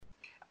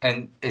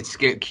And it's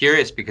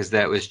curious because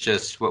that was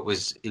just what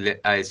was.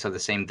 I saw the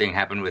same thing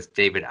happen with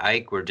David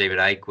Icke, where David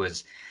Icke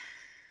was.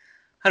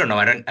 I don't know.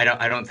 I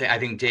don't think. I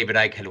think David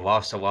Icke had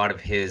lost a lot of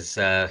his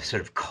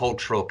sort of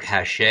cultural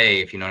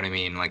cachet, if you know what I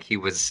mean. Like he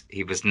was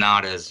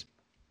not as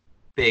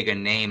big a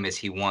name as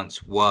he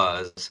once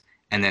was,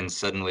 and then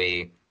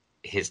suddenly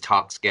his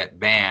talks get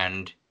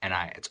banned, and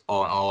it's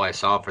all I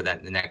saw for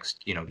that the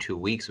next 2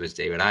 weeks was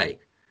David Icke.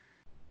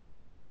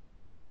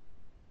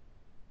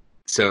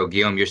 So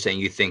Guillaume, you're saying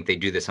you think they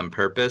do this on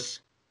purpose?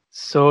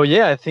 So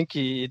yeah, I think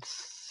it's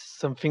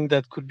something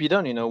that could be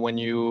done. When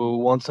you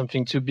want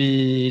something to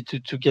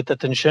get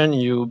attention,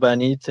 you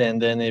ban it,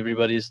 and then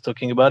everybody's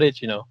talking about it.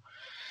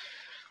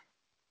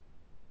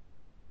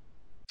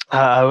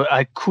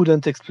 I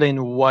couldn't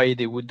explain why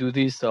they would do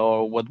this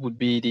or what would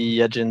be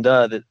the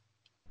agenda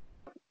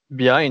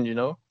behind.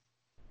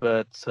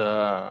 But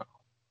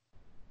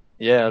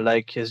yeah,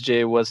 like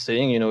SJ was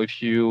saying,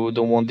 if you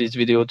don't want this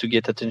video to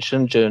get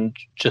attention,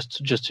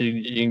 just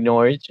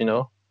ignore it.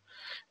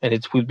 And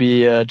it would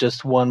be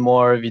just one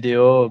more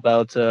video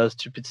about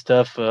stupid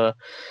stuff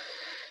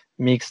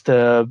mixed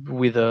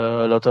with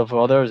a lot of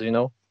others,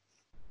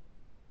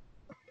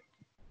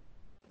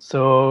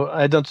 So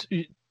I don't.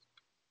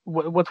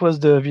 What was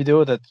the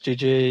video that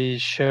JJ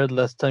shared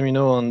last time?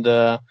 On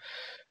the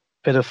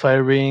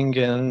pedophile ring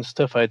and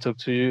stuff. I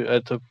talked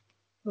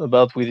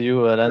about with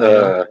you,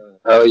 Alan.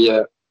 Oh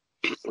yeah,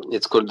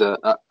 it's called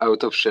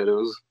Out of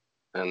Shadows,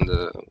 and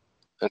the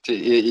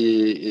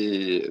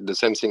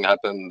same thing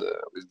happened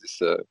with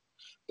this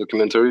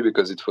documentary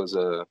because it was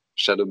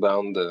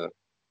shadow-bound.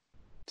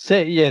 So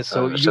you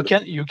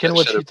can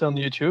watch it on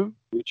YouTube.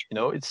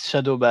 It's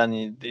shadow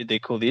ban. They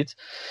call it,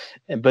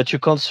 but you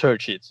can't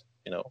search it.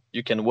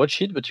 You can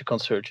watch it, but you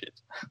can't search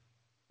it.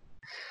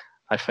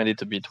 I find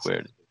it a bit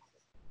weird.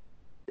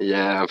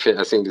 Yeah,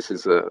 I think this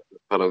is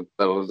part of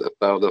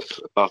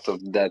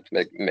that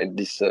made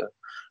this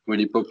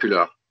really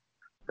popular,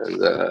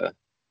 and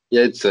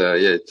it's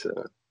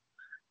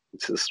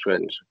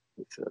strange.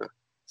 It's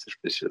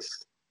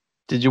suspicious.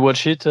 Did you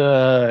watch it,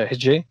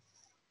 AJ?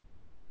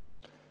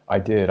 I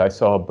did. I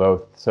saw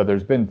both. So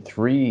there's been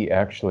 3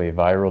 actually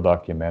viral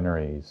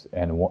documentaries,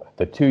 and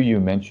the 2 you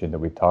mentioned that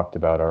we talked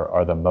about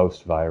are the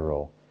most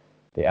viral.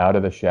 The Out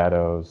of the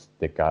Shadows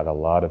that got a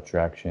lot of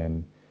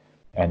traction,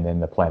 and then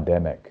the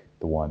Plandemic,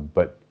 the one.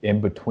 But in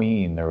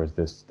between, there was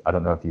this. I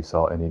don't know if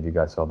any of you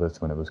guys saw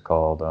this one. It was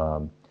called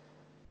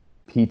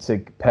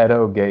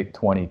Pedogate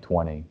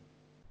 2020.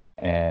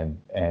 And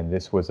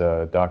this was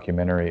a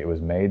documentary. It was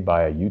made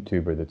by a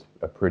YouTuber that's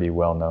a pretty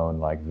well-known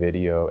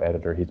video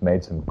editor. He's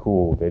made some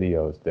cool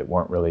videos that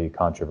weren't really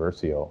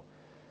controversial.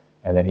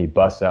 And then he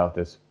busts out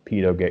this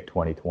Pedogate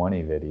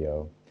 2020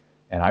 video.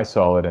 And I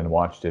saw it and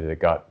watched it. It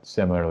got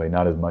similarly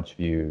not as much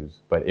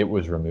views, but it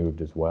was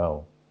removed as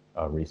well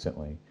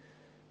recently.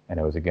 And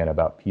it was again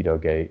about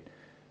Pedogate.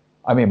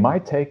 I mean, my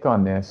take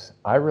on this,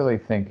 I really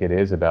think it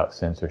is about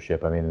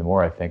censorship. I mean, the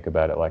more I think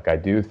about it, I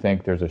do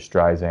think there's a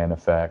Streisand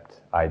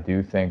effect. I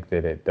do think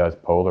that it does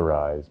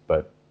polarize.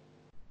 But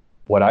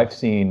what I've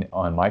seen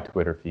on my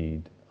Twitter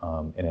feed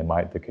and in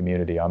the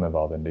community I'm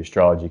involved in, the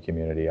astrology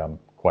community I'm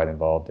quite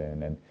involved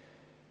in, and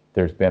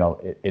there's been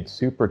it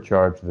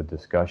supercharged the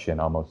discussion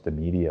almost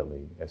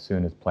immediately as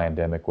soon as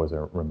Plandemic was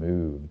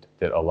removed,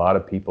 that a lot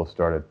of people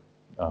started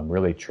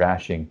really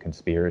trashing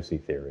conspiracy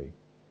theory.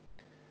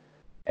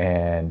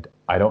 And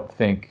I don't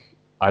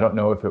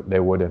know if they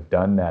would have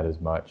done that as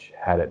much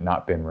had it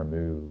not been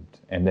removed.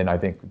 And then I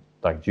think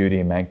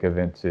Judy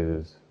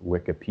Mankovich's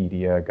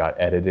Wikipedia got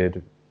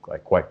edited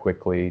quite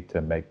quickly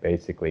to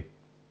basically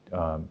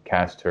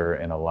cast her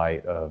in a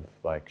light of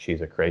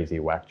she's a crazy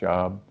whack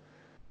job.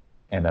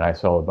 And then I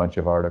saw a bunch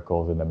of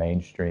articles in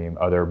the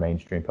other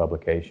mainstream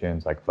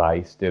publications, like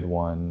Vice did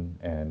one,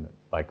 and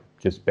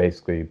just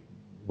basically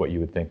what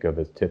you would think of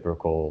as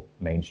typical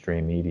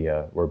mainstream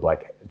media were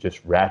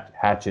just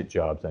hatchet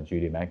jobs on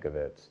Judy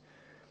Mankovich.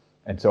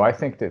 And so I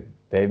think that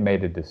they've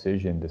made a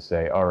decision to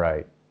say, all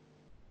right,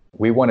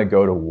 we want to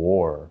go to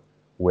war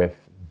with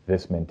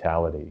this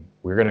mentality.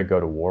 We're going to go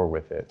to war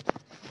with it.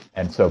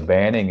 And so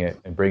banning it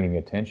and bringing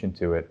attention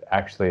to it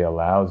actually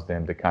allows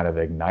them to kind of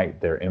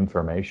ignite their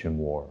information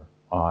war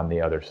on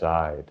the other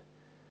side.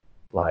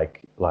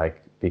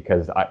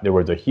 Because there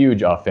was a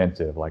huge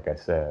offensive, like I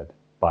said,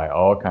 by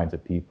all kinds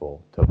of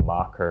people to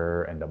mock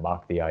her and to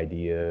mock the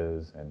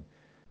ideas.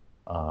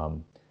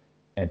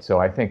 And so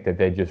I think that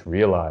they just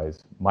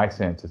realized, my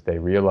sense is they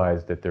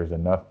realized that there's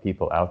enough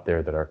people out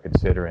there that are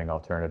considering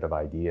alternative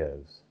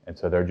ideas. And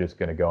so they're just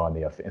going to go on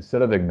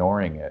instead of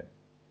ignoring it,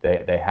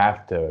 they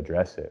have to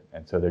address it.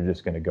 And so they're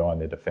just going to go on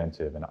the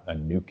defensive and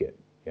nuke it,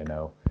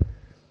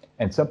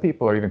 And some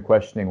people are even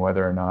questioning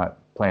whether or not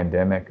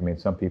Plandemic, I mean,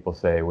 some people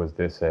say, was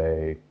this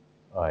kind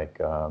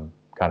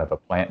of a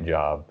plant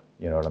job?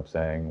 You know what I'm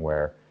saying?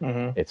 Where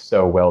it's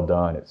so well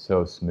done, it's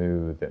so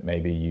smooth that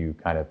maybe you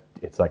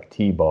it's like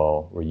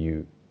T-ball where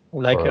you...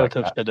 Out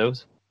of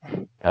Shadows.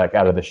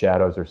 Out of the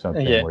Shadows or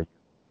something. Yeah.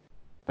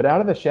 But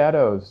Out of the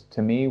Shadows,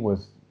 to me,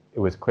 was it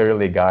was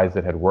clearly guys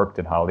that had worked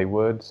in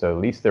Hollywood, so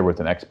at least there was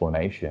an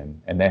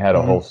explanation, and they had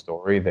a whole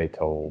story they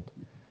told.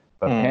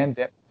 But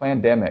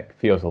pandemic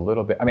feels a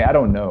little bit. I mean, I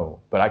don't know,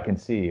 but I can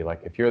see,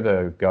 like, if you're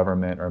the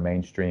government or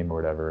mainstream or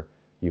whatever,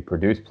 you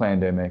produce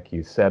pandemic,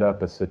 you set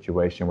up a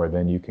situation where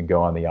then you can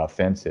go on the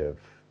offensive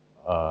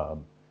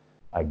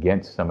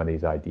against some of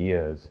these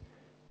ideas.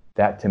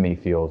 That to me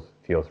feels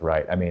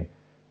right. I mean,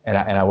 and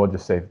I will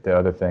just say the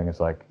other thing is,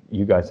 like,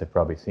 you guys have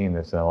probably seen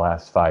this in the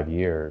last 5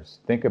 years.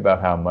 Think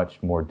about how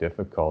much more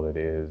difficult it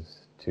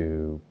is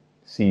to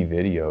see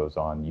videos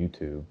on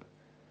YouTube.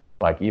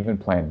 Like, even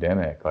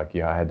pandemic, like,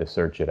 I had to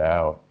search it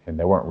out, and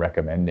they weren't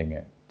recommending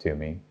it to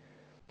me.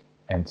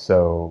 And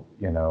so,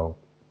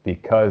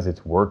 because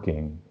it's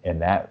working in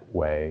that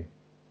way,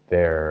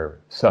 their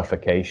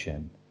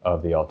suffocation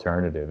of the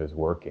alternative is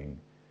working.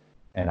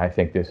 And I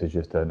think this is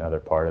just another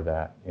part of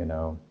that,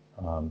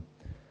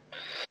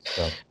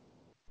 so.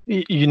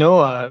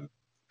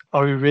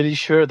 Are we really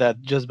sure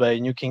that just by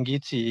nuking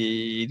it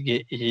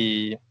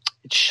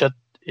shut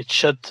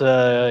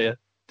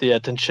the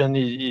attention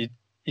it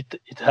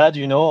had,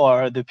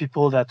 or the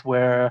people that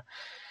were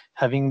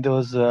having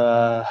those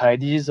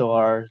ideas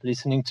or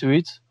listening to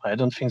it? I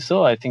don't think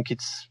so. I think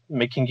it's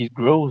making it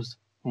grow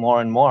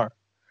more and more.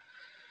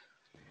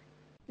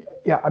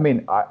 Yeah, I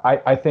mean,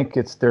 I think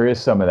there is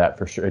some of that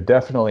for sure. It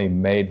definitely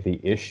made the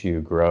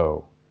issue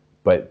grow,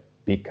 but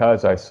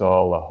because I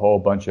saw a whole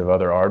bunch of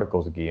other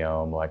articles,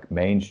 Guillaume, like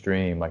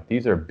mainstream, like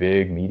these are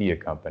big media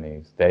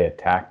companies, they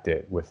attacked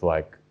it with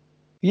like.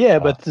 Yeah,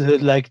 but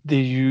like they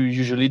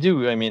usually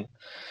do. I mean.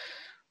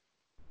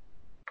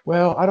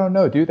 Well, I don't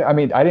know. Do they? I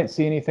mean, I didn't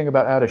see anything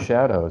about Out of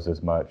Shadows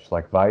as much.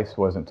 Like Vice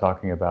wasn't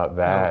talking about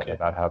that,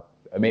 about how.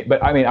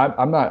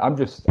 I'm not.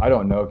 I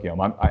don't know,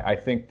 Guillaume. I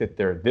think that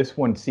this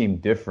one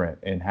seemed different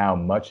in how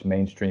much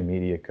mainstream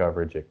media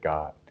coverage it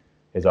got.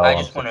 I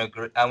want to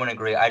agree. I want to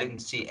agree. I didn't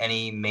see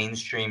any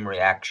mainstream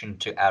reaction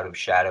to Out of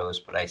Shadows,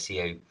 but I see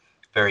a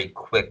very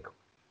quick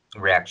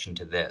reaction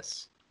to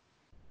this.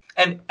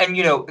 And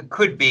it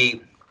could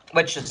be,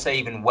 let's just say,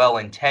 even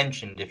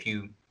well-intentioned. If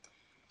you.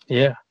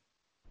 Yeah.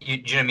 Do you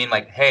know what I mean?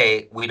 Like,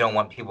 hey, we don't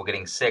want people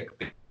getting sick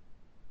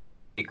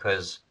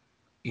because,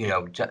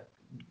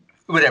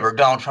 whatever,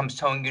 Donald Trump's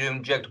telling you to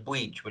inject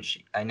bleach,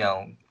 which I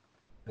know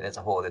that's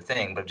a whole other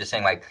thing, but I'm just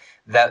saying, like,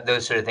 that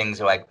those sort of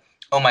things are like,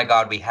 oh my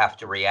God, we have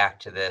to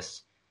react to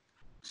this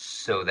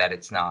so that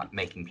it's not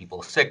making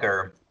people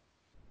sicker.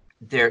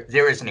 There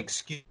is an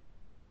excuse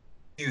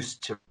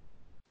to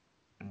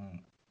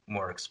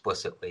more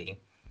explicitly,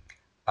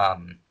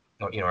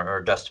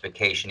 or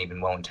justification,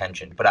 even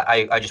well-intentioned. But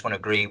I just want to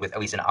agree with at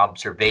least an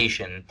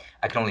observation.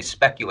 I can only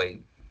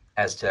speculate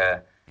as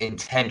to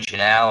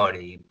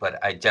intentionality,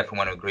 but I definitely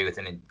want to agree with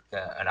an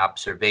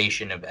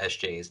observation of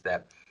SJ's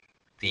that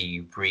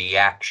the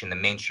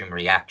mainstream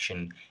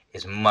reaction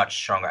is much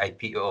stronger. I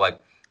feel like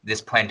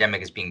this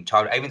pandemic is being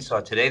taught. I even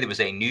saw today there was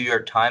a New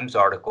York Times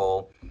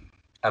article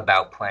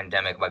about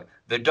pandemic, like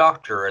the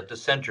doctor at the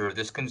center of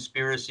this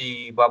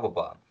conspiracy, blah, blah,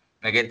 blah.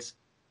 Like it's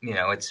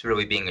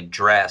really being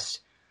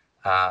addressed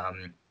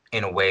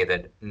in a way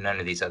that none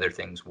of these other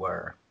things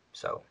were.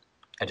 So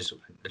I just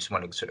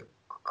want to sort of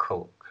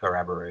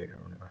corroborate or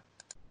whatever.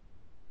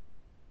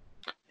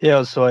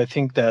 Yeah, so I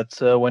think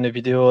that when a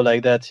video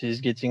like that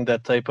is getting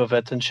that type of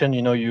attention,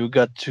 you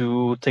got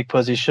to take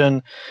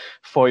position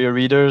for your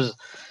readers.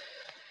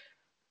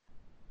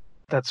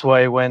 That's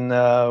why when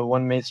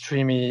one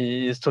mainstream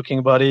is talking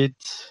about it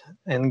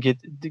and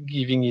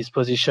giving his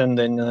position,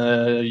 then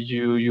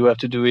you have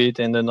to do it,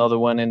 and another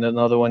one, in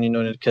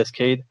a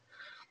cascade.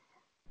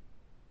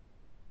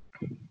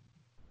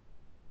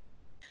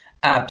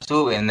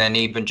 Absolutely, and then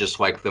even just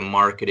like the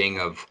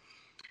marketing of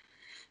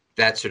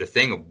that sort of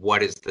thing of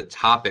what is the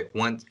topic.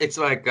 Once it's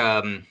like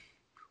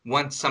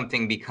once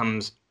something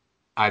becomes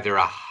either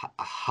a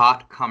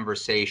hot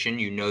conversation,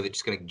 that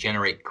it's going to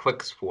generate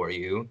clicks for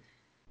you.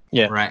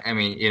 Yeah. Right. I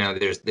mean,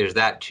 there's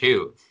that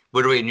too.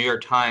 Literally, New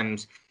York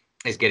Times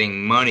is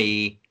getting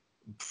money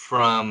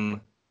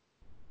from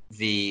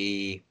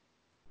the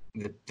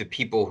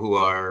people who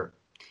are,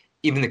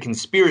 even the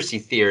conspiracy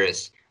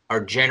theorists, are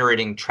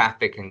generating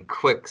traffic and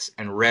clicks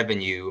and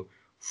revenue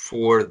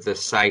for the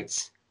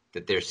sites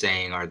that they're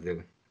saying are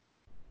the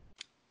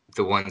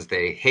ones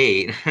they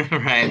hate,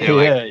 right?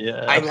 They're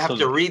yeah, I have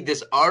to read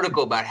this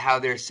article about how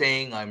they're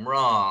saying I'm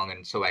wrong,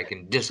 and so I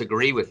can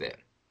disagree with it.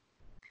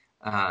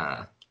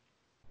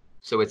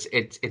 So it's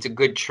a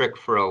good trick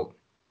or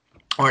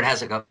it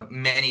has like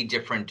many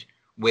different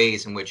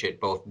ways in which it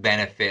both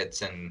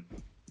benefits and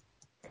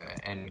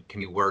can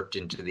be worked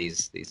into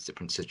these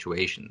different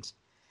situations.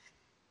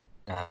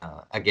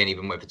 Again,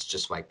 even if it's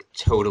just like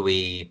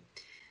totally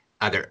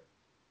either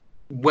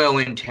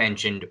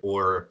well-intentioned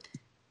or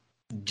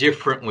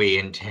differently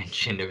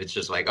intentioned, if it's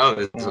just like, oh,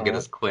 this will get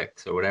us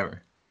clicks or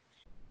whatever.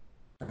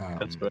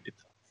 That's right.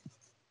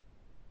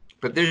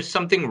 But there's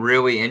something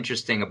really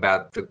interesting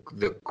about the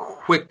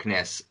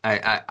quickness.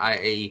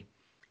 I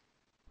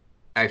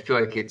feel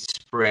like it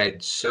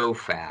spread so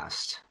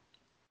fast.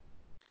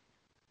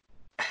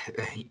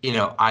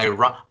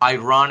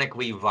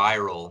 ironically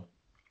viral.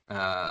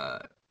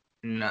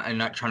 I'm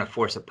not trying to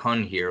force a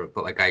pun here,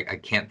 but like I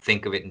can't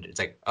think of it. And it's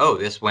like, oh,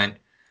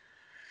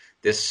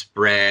 this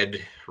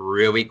spread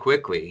really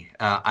quickly.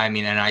 I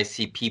mean, and I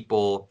see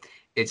people.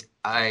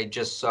 I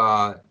just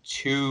saw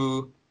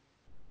two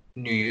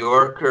New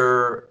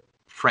Yorker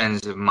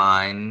friends of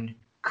mine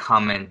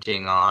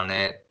commenting on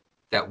it.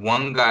 That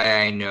one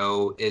guy I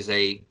know is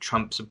a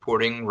Trump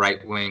supporting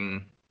right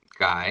wing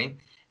guy,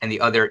 and the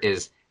other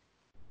is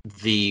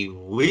the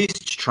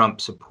least Trump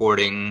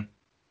supporting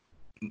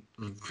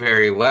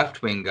very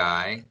left wing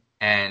guy,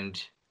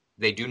 and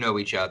they do know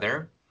each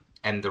other.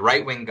 And the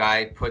right wing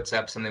guy puts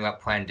up something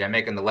about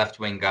pandemic, and the left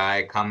wing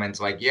guy comments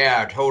like,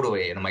 "Yeah,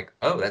 totally." And I'm like,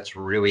 "Oh, that's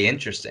really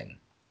interesting.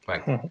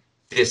 Like,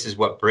 this is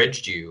what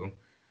bridged you,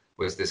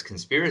 was this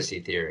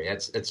conspiracy theory.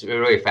 It's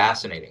really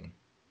fascinating."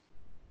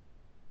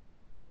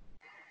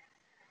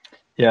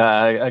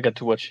 Yeah, I got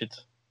to watch it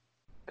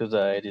because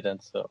I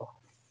didn't. So.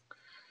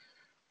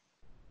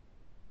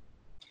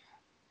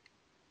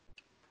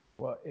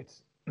 Well,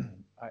 it's.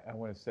 I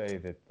want to say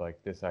that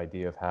like this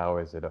idea of how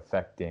is it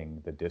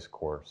affecting the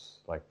discourse,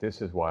 like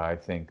this is why I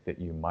think that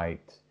you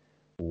might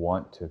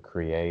want to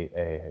create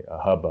a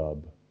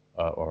hubbub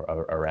or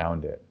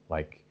around it.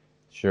 Like,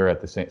 sure,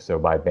 at the same, so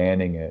by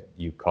banning it,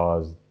 you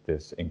cause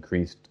this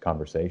increased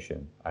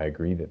conversation. I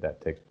agree that that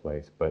takes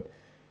place, but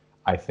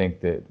I think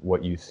that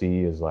what you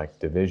see is like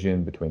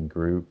division between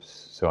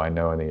groups. So I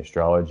know in the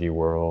astrology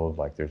world,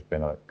 like there's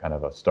been a kind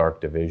of a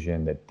stark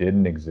division that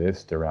didn't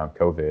exist around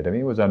COVID. I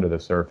mean, it was under the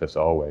surface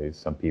always.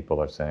 Some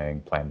people are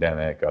saying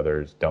pandemic,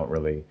 others don't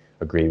really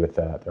agree with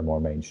that. They're more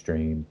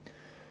mainstream.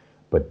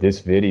 But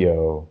this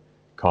video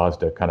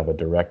caused a kind of a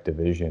direct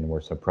division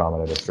where some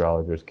prominent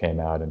astrologers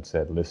came out and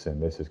said, listen,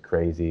 this is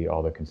crazy.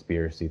 All the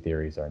conspiracy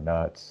theories are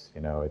nuts.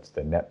 You know, it's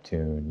the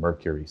Neptune,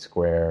 Mercury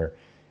square.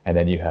 And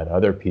then you had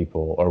other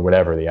people, or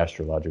whatever the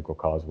astrological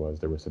cause was,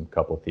 there were some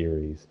couple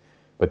theories,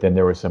 but then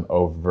there were some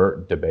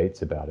overt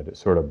debates about it. It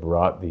sort of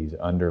brought these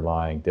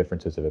underlying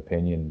differences of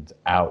opinions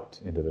out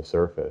into the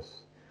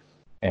surface,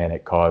 and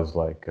it caused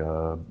like,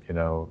 I'm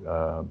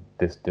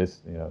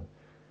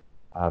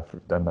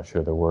not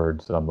sure the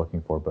words that I'm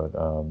looking for, but,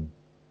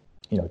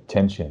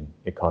 tension.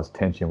 It caused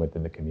tension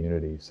within the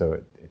community.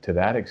 So to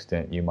that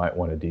extent, you might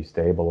want to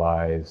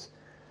destabilize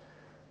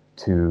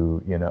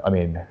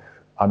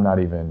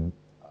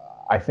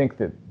I think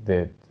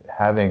that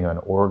having an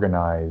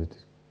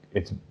organized,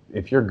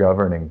 if you're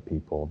governing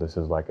people, this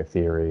is like a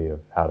theory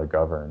of how to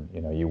govern.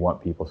 You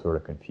want people sort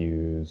of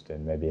confused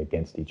and maybe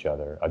against each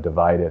other. A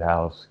divided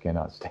house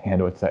cannot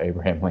stand, what's that,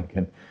 Abraham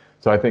Lincoln?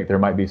 So I think there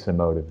might be some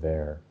motive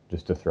there,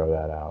 just to throw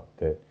that out,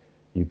 that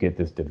you get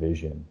this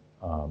division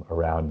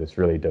around this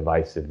really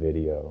divisive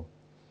video.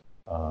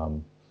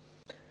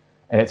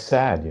 And it's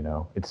sad,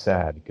 it's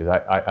sad because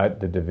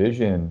the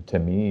division to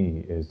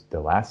me is the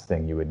last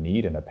thing you would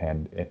need in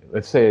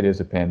let's say it is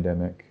a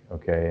pandemic,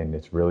 okay, and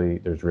there's really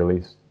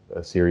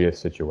a serious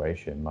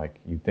situation. Like,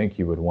 you'd think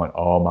you would want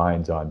all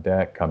minds on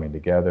deck coming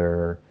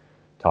together,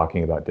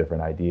 talking about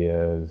different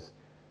ideas,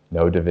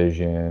 no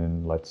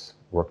division, let's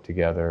work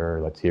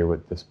together, let's hear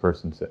what this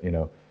person said,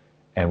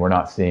 and we're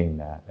not seeing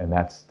that. And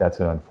that's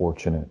an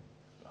unfortunate,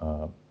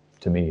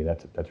 to me,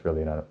 that's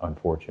really an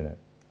unfortunate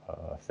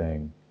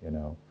thing,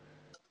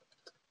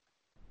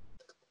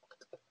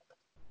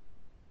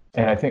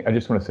 And I think I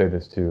just want to say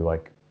this too,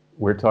 like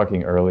we're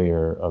talking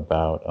earlier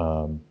about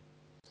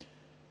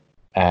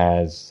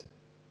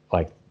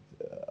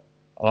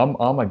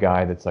I'm a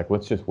guy that's like,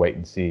 let's just wait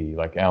and see.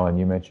 Like, Alan,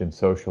 you mentioned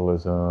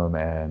socialism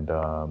and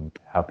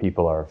how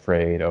people are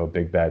afraid, oh,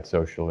 big bad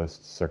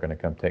socialists are going to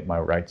come take my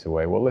rights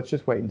away. Well, let's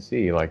just wait and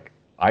see. Like,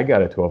 I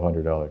got a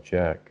 $1,200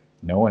 check.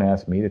 No one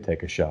asked me to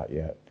take a shot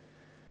yet.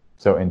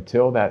 So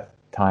until that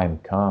time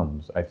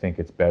comes, I think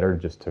it's better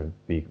just to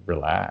be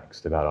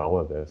relaxed about all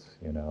of this,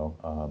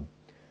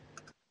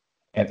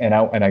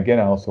 And again,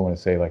 I also want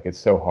to say, like, it's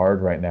so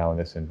hard right now in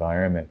this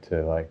environment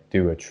to like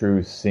do a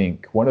true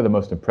sync. One of the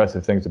most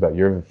impressive things about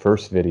your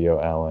first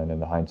video, Alan, in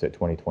the Hindsight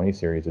 2020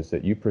 series is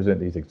that you present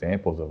these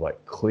examples of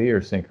like clear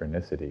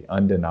synchronicity,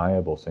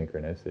 undeniable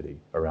synchronicity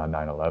around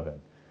 9/11.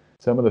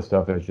 Some of the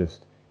stuff is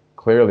just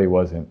clearly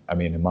wasn't, I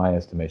mean, in my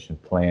estimation,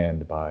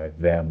 planned by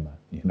them,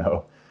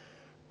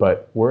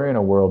 But we're in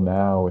a world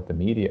now with the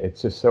media,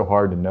 it's just so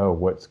hard to know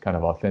what's kind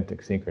of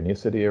authentic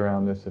synchronicity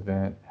around this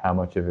event, how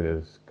much of it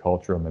is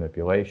cultural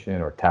manipulation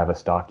or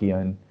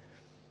Tavistokian.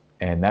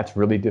 And that's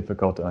really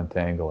difficult to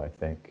untangle, I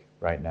think,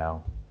 right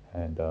now.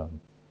 And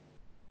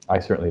I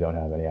certainly don't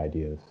have any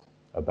ideas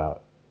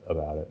about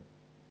it.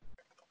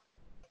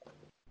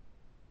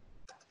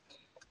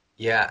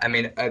 Yeah, I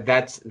mean,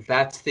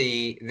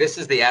 this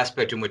is the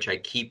aspect in which I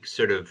keep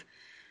sort of,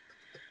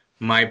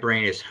 my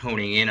brain is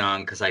honing in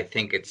on, because I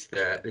think it's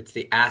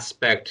the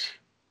aspect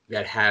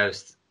that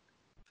has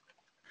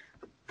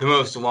the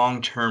most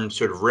long-term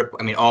sort of ripple.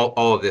 I mean,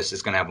 all of this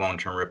is going to have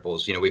long-term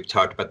ripples. We've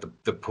talked about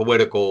the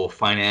political,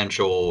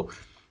 financial,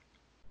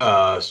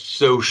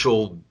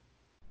 social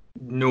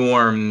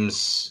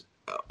norms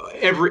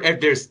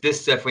there's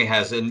this definitely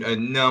has a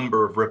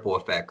number of ripple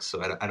effects.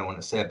 So I don't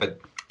want to say it, but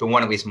the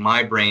one at least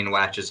my brain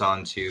latches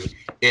onto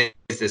is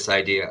this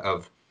idea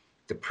of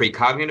the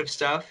precognitive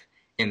stuff.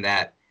 In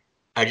that,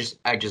 I just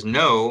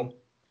know.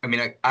 I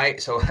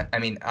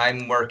mean,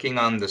 I'm working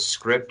on the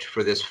script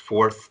for this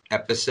 4th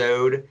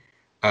episode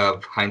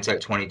of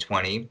Hindsight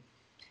 2020,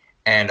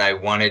 and I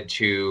wanted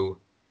to.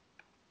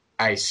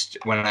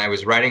 When I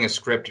was writing a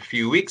script a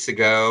few weeks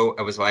ago,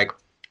 I was like,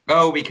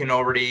 oh, we can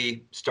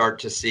already start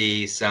to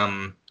see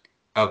some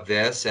of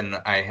this. And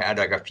I had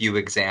like a few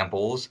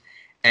examples.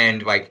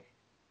 And like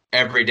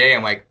every day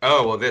I'm like,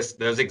 oh, well,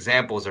 those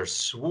examples are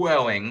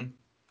swelling.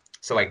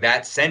 So like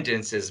that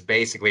sentence is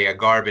basically a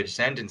garbage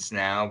sentence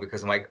now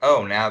because I'm like,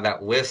 oh, now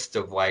that list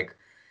of like,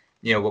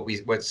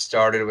 what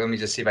started. Let me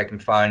just see if I can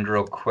find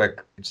real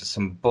quick just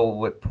some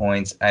bullet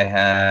points I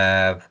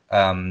have.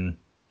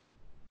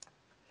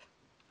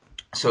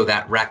 So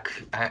that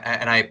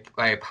I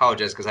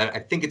apologize because I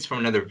think it's from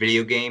another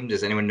video game.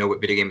 Does anyone know what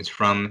video game it's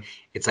from?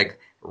 It's like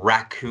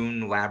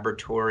Raccoon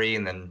Laboratory,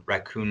 and then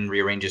Raccoon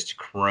rearranges to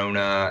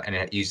Corona, and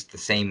it used the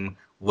same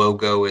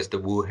logo as the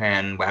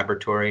Wuhan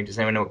Laboratory. Does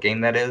anyone know what game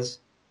that is?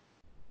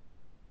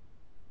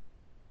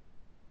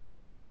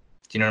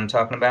 Do you know what I'm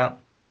talking about?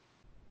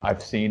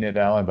 I've seen it,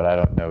 Alan, but I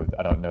don't know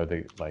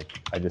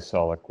I just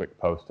saw a quick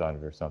post on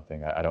it or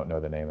something. I don't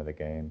know the name of the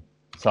game.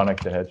 Sonic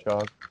the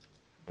Hedgehog?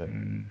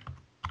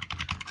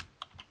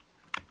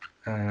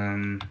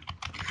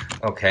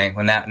 Okay.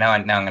 Well, now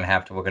I'm going to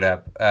have to look it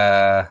up.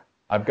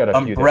 I've got a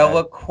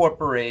Umbrella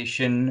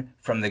Corporation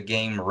from the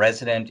game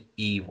Resident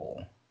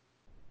Evil.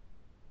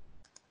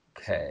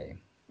 Okay.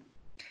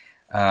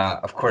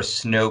 Of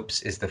course,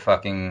 Snopes is the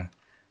fucking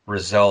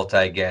result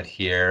I get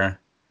here.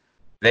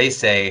 They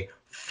say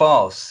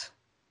false.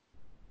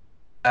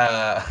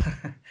 Gosh.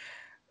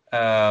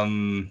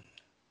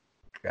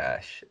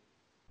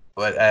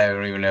 What? I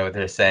don't even know what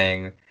they're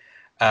saying.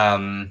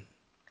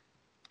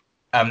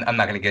 I'm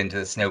not going to get into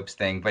the Snopes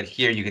thing, but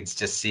here you can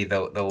just see the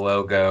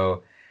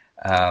logo,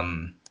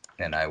 and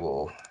I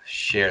will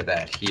share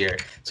that here.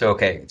 So,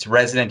 okay, it's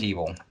Resident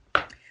Evil.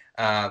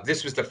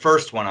 This was the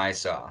first one I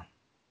saw.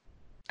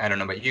 I don't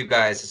know about you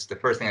guys. This is the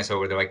first thing I saw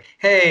where they're like,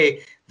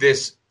 hey,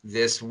 this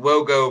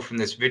logo from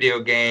this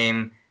video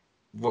game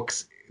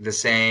looks the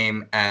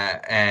same,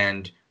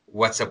 and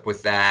what's up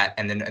with that?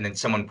 And then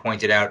someone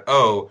pointed out,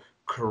 oh,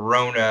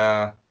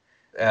 Corona...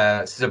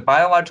 this is a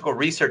biological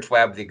research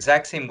lab with the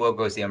exact same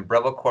logo as the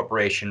Umbrella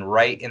Corporation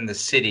right in the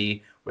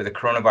city where the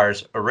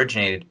coronavirus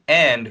originated,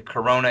 and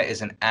Corona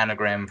is an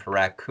anagram for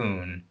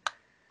raccoon.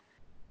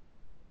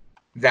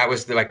 That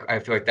was I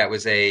feel like that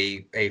was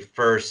a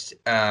first.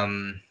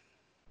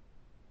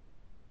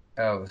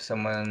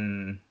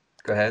 Someone,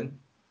 go ahead.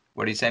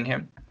 What are you saying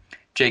here?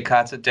 Jay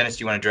Kotza, Dennis,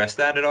 do you want to address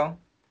that at all?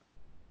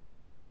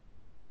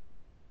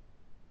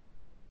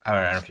 I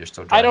don't know if you're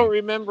still driving. I don't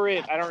remember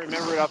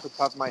it off the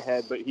top of my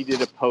head, but he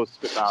did a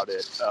post about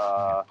it.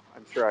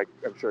 I'm sure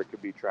it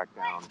could be tracked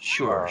down.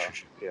 Sure.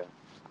 Yeah.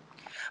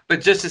 But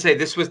just to say,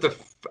 this was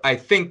I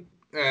think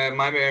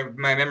my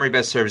memory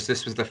best serves.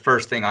 This was the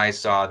first thing I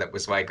saw that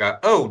was like,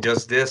 oh,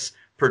 does this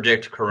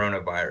predict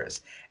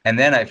coronavirus? And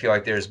then I feel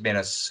like there's been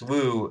a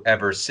slew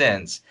ever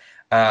since.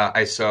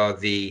 I saw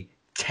the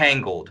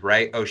Tangled,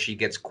 right? Oh, she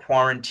gets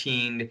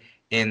quarantined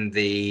in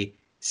the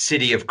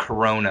city of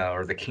Corona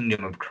or the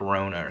kingdom of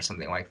Corona or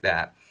something like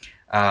that.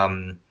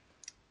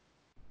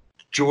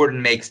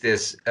 Jordan makes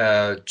this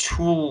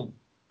tool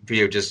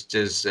video, just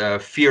does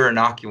fear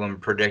inoculum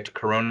predict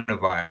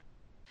coronavirus.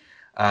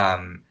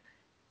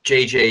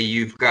 JJ,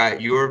 you've got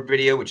your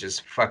video, which is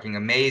fucking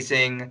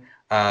amazing.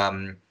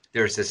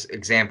 There's this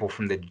example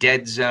from the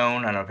Dead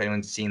Zone. I don't know if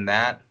anyone's seen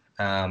that,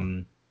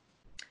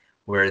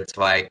 where it's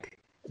like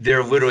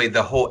they're literally,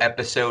 the whole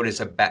episode is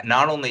about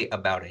not only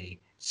about a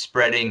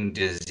spreading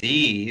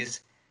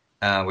disease,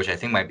 which I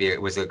think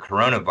was a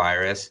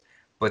coronavirus,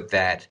 but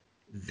that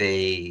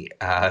the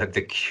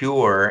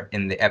cure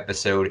in the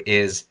episode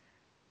is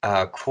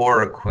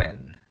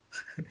chloroquine.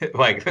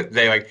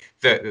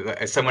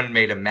 Someone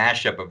made a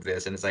mashup of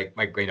this, and it's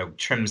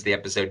trims the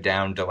episode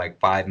down to like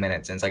 5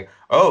 minutes, and it's like,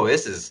 oh,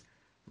 this is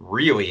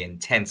really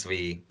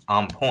intensely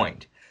on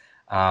point.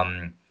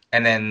 And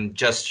then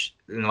just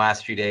in the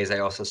last few days, I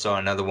also saw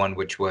another one,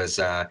 which was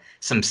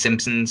some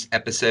Simpsons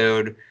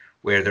episode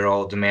where they're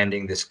all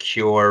demanding this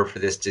cure for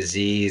this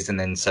disease, and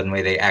then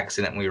suddenly they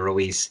accidentally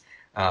release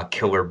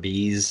killer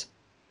bees,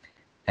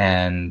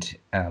 and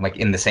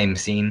in the same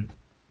scene.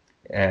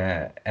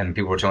 And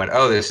people were talking,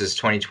 oh, this is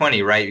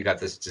 2020, right? You got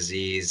this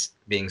disease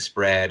being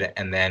spread,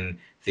 and then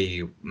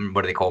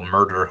what do they call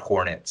murder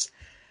hornets?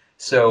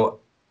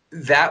 So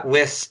that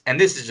list, and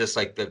this is just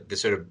like the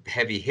sort of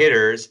heavy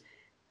hitters,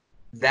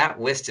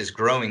 that list is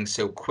growing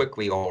so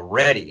quickly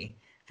already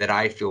that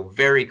I feel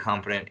very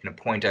confident in a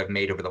point I've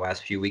made over the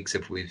last few weeks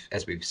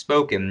as we've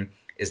spoken,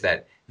 is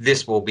that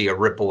this will be a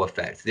ripple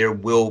effect. There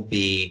will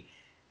be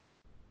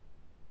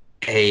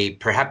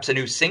perhaps a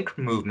new sync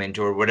movement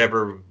or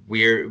whatever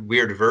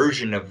weird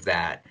version of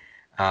that.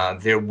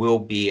 There will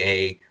be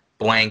a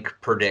blank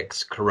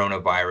predicts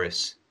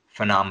coronavirus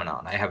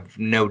phenomenon. I have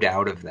no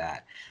doubt of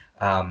that.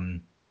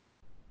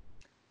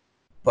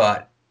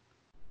 But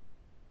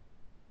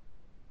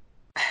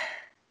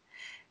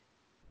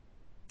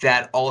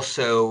that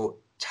also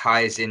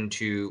ties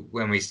into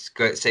when we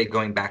say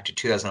going back to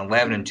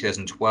 2011 and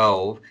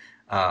 2012.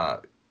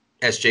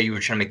 SJ, you were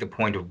trying to make the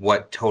point of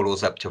what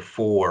totals up to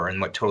 4, and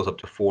what totals up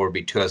to 4 would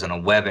be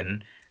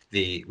 2011,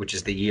 which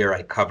is the year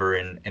I cover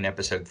in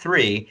episode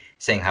 3,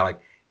 saying how like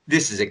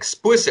this is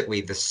explicitly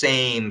the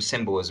same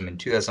symbolism in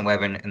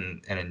 2011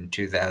 and in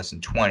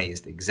 2020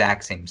 is the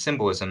exact same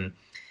symbolism.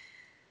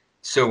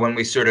 So when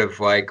we sort of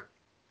like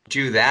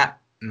do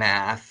that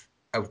math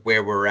of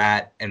where we're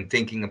at and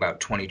thinking about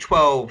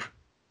 2012,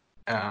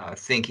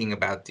 thinking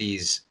about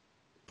these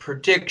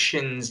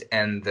predictions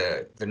and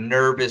the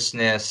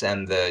nervousness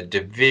and the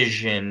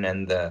division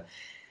and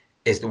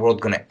is the world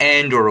going to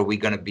end, or are we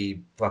going to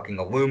be fucking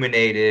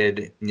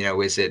illuminated? You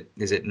know, is it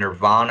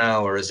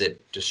nirvana, or is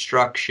it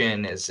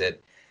destruction? Is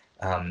it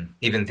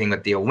even thing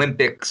about the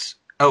Olympics?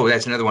 Oh,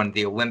 that's another one.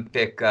 The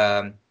Olympic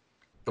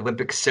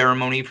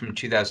ceremony from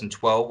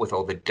 2012 with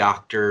all the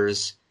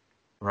doctors,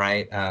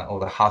 right? All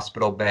the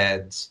hospital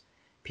beds.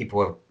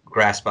 People have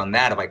grasped on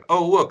that of like,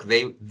 oh, look,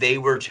 they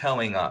were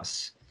telling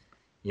us,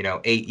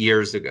 8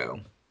 years ago.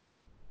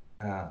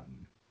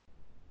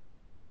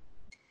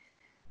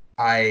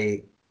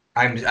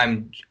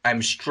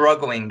 I'm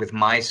struggling with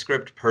my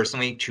script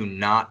personally to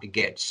not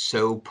get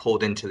so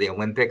pulled into the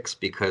Olympics,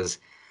 because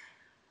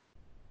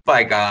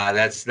by God,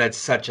 that's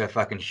such a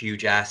fucking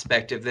huge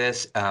aspect of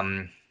this.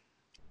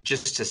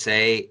 Just to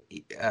say,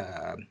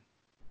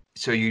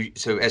 so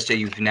SJ,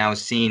 you've now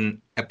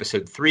seen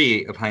episode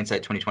 3 of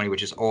Hindsight 2020,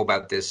 which is all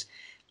about this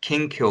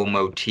king kill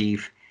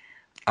motif.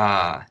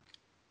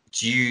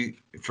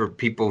 For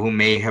people who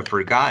may have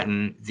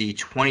forgotten, the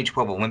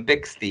 2012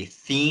 Olympics, the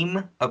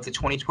theme of the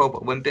 2012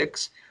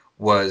 Olympics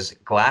was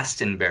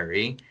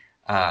Glastonbury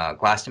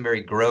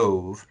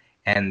Grove,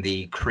 and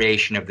the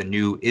creation of the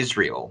new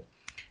Israel.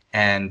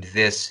 And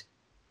this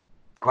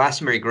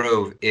Glastonbury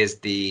Grove is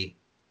the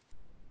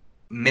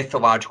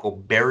mythological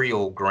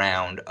burial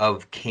ground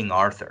of King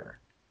Arthur.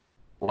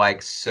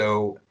 Like,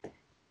 so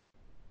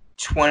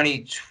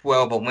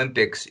 2012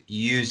 Olympics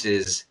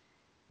uses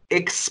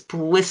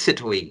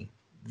explicitly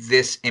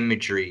this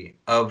imagery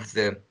of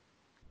the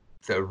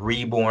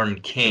reborn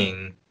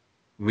king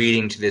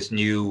leading to this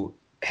new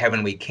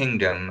heavenly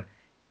kingdom.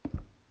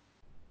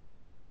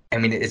 I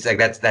mean, it's like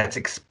that's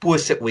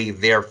explicitly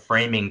their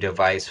framing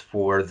device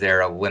for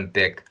their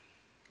Olympic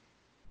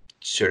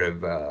sort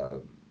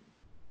of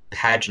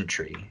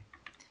pageantry.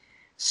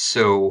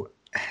 So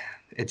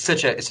it's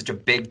such a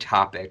big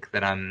topic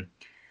that I'm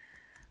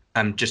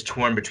just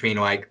torn between,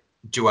 like,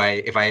 feel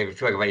like if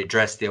I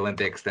address the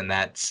Olympics, then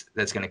that's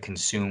going to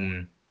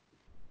consume.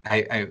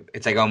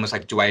 It's like almost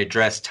like, do I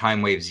address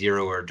Time Wave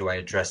Zero or do I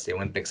address the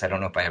Olympics? I don't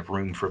know if I have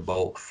room for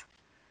both.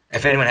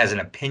 If anyone has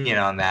an opinion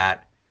on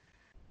that,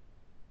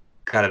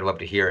 God, I'd love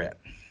to hear it.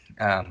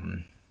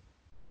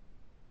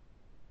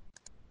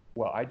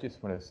 Well, I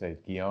just want to say,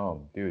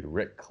 Guillaume, dude,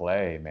 Rick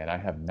Clay, man, I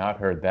have not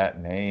heard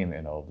that name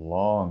in a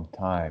long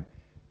time.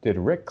 Did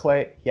Rick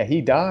Clay? Yeah,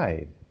 he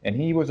died. And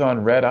he was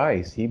on Red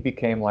Ice. He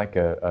became like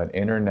an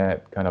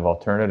internet kind of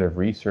alternative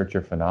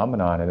researcher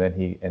phenomenon, and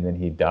then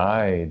he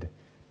died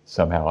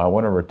somehow. I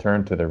want to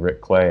return to the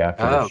Rick Clay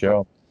after the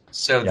show.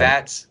 So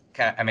that's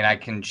kind of, I mean, I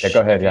can. Yeah,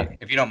 go ahead. Yeah.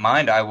 If you don't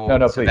mind, I will.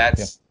 No, so please.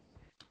 That's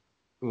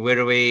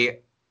literally.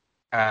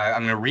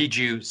 I'm going to read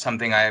you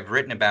something I have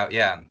written about.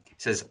 Yeah, it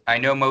says, I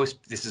know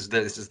most. This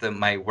is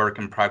my work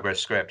in progress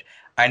script.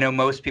 I know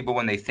most people,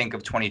 when they think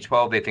of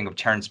 2012, they think of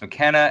Terence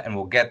McKenna, and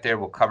we'll get there.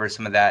 We'll cover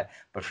some of that.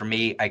 But for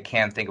me, I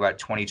can't think about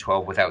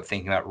 2012 without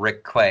thinking about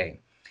Rick Clay.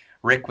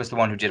 Rick was the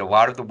one who did a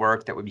lot of the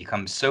work that would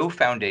become so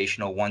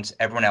foundational once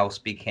everyone else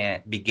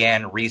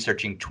began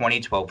researching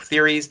 2012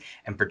 theories,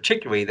 and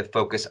particularly the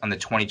focus on the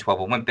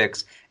 2012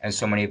 Olympics and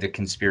so many of the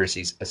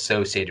conspiracies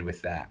associated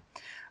with that.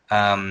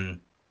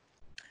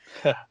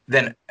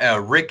 Then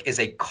Rick is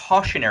a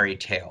cautionary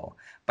tale.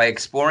 By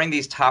exploring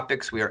these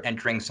topics, we are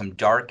entering some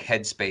dark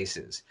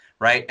headspaces,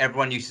 right?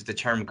 Everyone uses the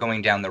term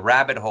going down the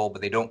rabbit hole,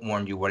 but they don't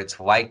warn you what it's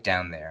like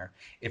down there.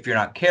 If you're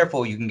not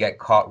careful, you can get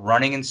caught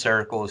running in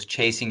circles,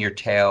 chasing your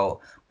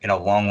tail in a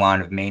long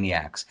line of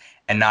maniacs.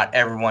 And not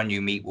everyone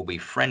you meet will be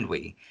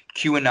friendly.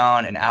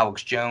 QAnon and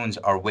Alex Jones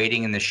are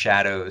waiting in the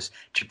shadows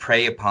to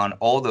prey upon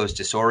all those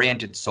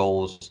disoriented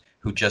souls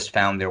who just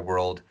found their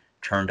world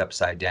turned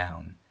upside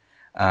down.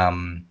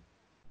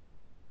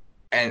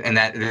 And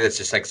that's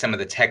just like some of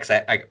the text.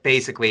 I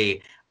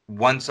basically,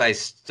 once I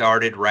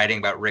started writing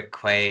about Rick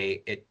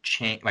Clay, it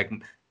changed. Like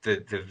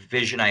the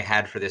vision I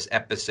had for this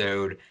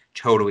episode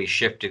totally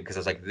shifted, because I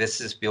was like,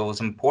 this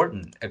feels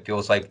important. It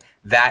feels like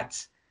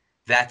that's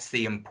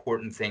the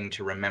important thing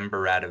to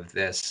remember out of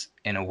this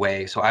in a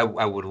way. So I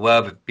would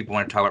love if people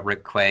want to talk about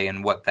Rick Clay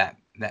and what that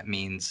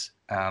means,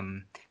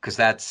 because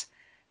that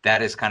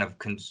has kind of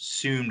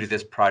consumed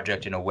this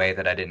project in a way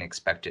that I didn't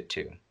expect it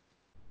to.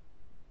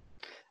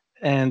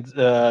 And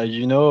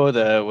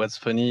what's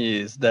funny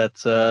is that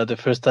the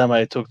first time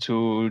I talked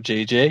to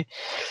JJ,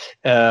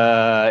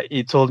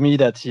 he told me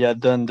that he had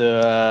done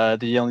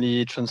the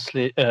only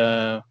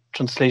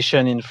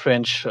translation in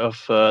French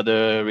of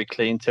the Rick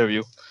Clay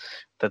interview.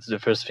 That's the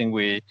first thing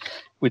we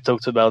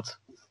talked about.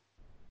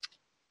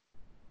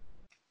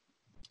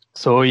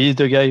 So he's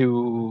the guy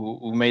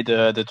who made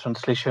the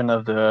translation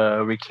of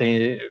the Rick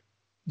Clay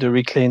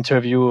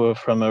interview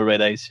from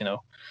Red Ice,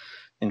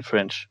 in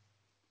French.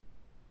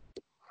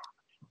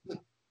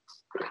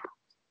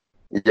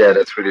 Yeah,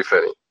 that's really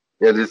funny.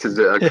 Yeah, this is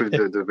actually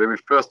the very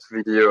first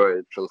video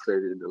I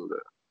translated.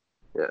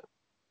 And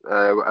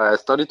I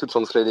started to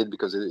translate it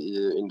because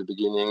in the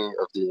beginning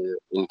of the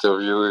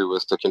interview, he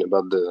was talking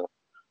about the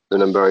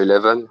number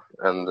 11,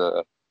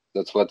 and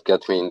that's what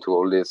got me into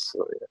all this.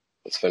 So yeah,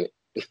 it's funny.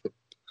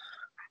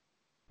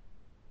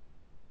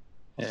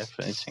 Yeah,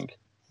 funny thing.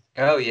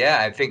 Oh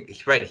yeah, I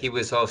think right. He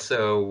was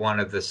also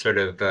one of the sort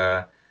of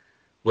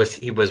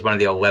he was one of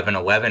the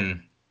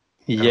 1111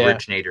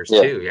 originators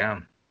too.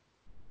 Yeah.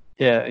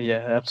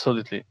 Yeah,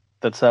 absolutely.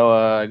 That's how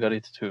I got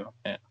it too.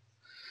 Yeah.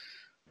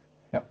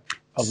 Yep.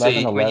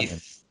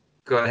 11/11.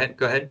 Go ahead.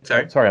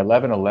 Sorry.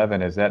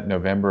 11/11. Is that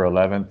November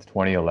 11th,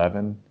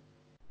 2011?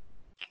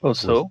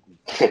 Also.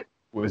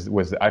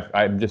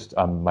 I'm just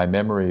my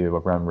memory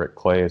around Rick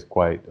Clay is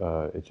quite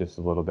it's just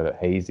a little bit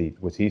hazy.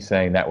 Was he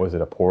saying that was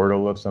at a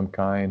portal of some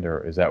kind,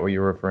 or is that what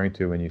you're referring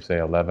to when you say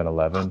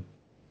 11/11?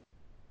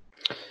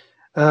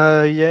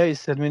 Yeah, he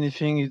said many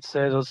things. It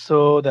said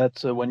also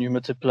that when you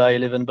multiply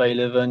 11 by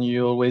 11,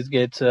 you always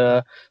get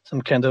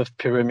some kind of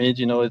pyramid.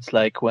 It's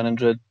like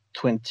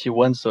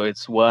 121, so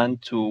it's 1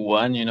 to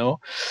 1.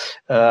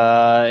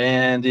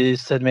 And he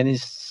said many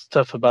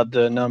stuff about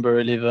the number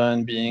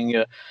 11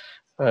 being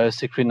a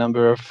secret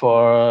number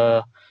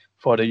for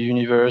the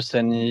universe,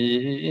 and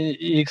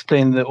he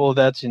explained all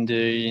that in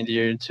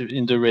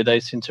the Red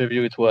Ice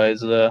interview. It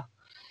was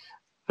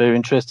very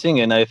interesting,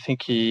 and I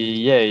think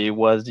he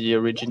was the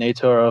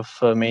originator of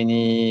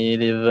many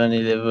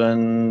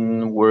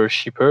 11/11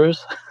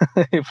 worshippers,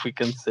 if we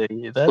can say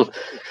that.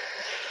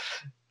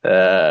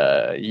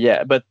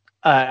 But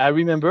I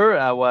remember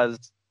I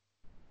was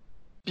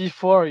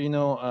before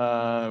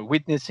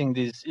witnessing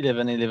this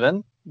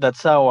 11/11.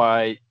 That's how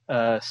I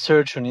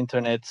search on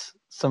internet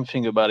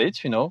something about it.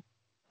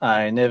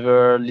 I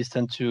never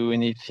listened to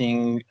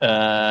anything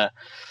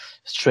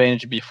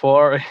strange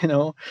before,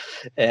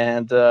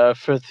 and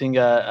first thing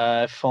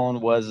I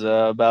found was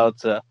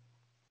about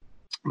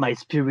my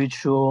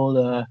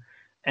spiritual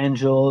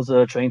angels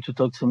trying to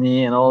talk to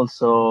me, and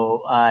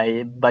also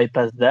I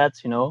bypassed that,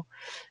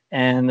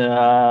 and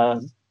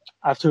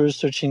after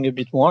searching a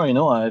bit more,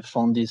 I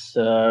found this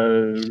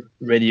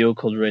radio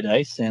called Red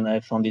Ice, and I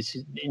found this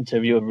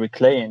interview of Rick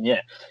Clay, and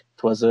it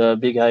was a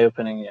big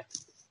eye-opening. Yeah.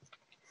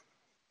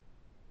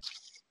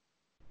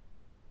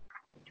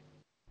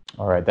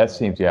 All right, that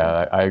seems,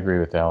 I agree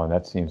with Alan.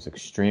 That seems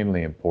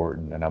extremely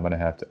important, and I'm going to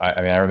have to,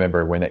 I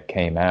remember when it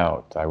came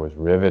out, I was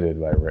riveted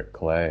by Rick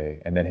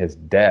Clay, and then his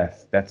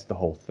death, that's the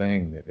whole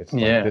thing. It's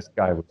like this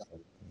guy was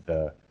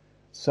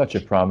such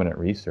a prominent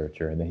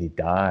researcher, and then he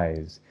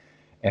dies,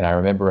 and I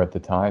remember at the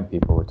time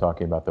people were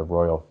talking about the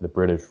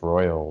British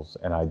Royals,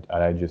 and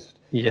I just...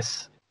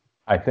 Yes.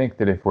 I think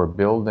that if we're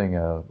building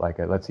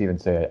let's even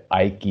say an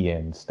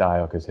Ikean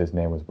style, because his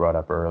name was brought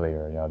up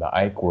earlier, the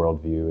Ike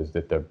worldview is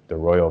that the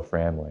royal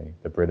family,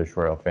 the British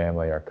royal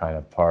family, are kind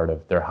of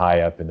they're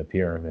high up in the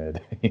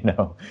pyramid,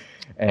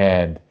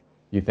 and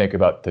you think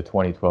about the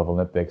 2012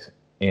 Olympics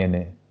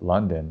in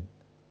London,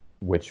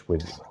 which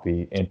would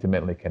be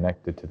intimately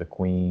connected to the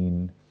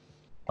Queen,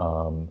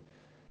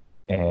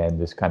 and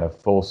this kind of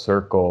full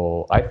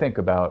circle. I think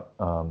about...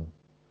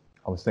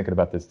 I was thinking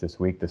about this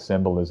week, the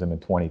symbolism in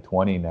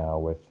 2020 now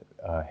with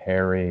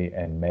Harry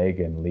and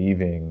Meghan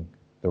leaving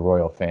the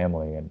royal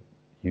family. And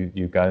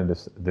you got into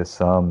this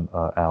some,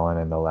 Alan,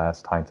 in the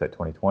last Hindsight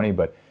 2020.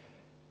 But,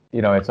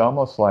 it's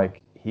almost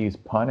like he's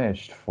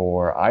punished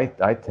for,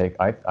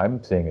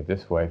 I'm seeing it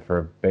this way,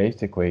 for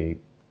basically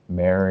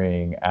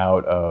marrying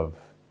out of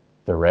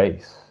the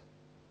race,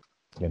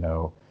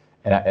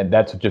 And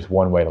that's just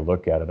one way to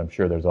look at it. I'm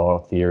sure there's all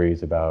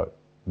theories about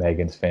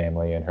Meghan's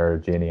family and her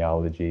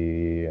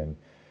genealogy,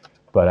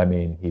 but I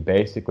mean, he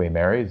basically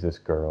marries this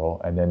girl,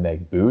 and then they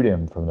boot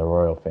him from the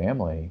royal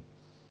family,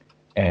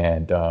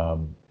 and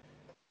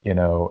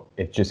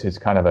it just is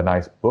kind of a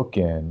nice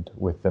bookend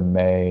with the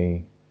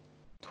May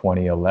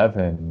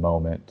 2011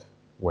 moment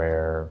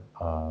where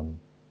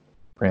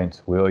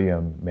Prince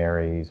William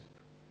marries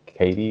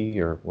Katie,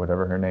 or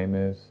whatever her name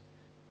is,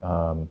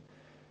 and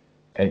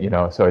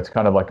so it's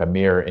kind of like a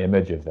mirror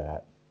image of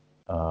that.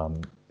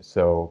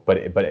 But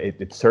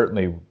it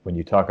certainly, when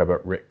you talk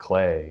about Rick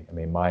Clay, I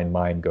mean, my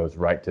mind goes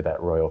right to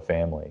that royal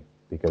family,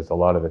 because a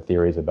lot of the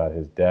theories about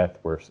his death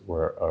were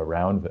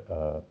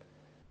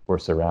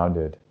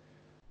surrounding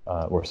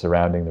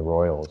the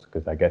royals,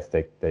 because I guess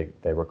they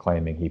were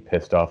claiming he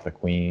pissed off the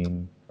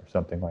Queen or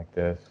something like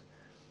this.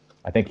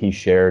 I think he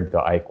shared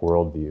the Ike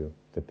worldview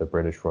that the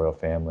British royal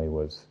family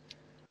was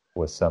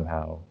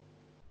somehow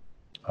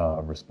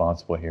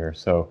responsible here.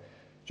 So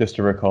just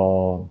to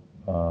recall,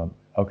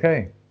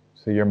 okay,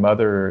 so your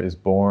mother is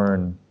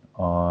born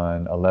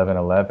on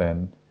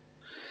 11/11.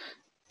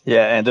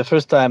 Yeah, and the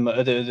first time,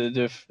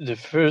 the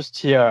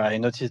first year I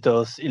noticed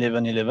those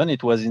 11/11,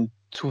 it was in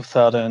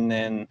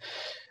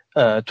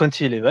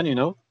 2011, you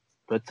know,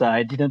 but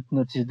I didn't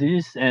notice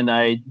this, and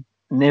I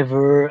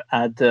never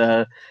had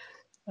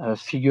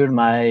figured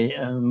my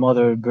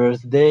mother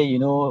birthday, you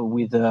know,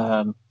 with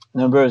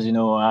numbers, you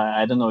know.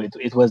 I don't know,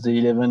 it was the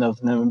 11th of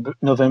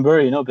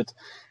November, you know, but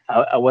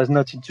I was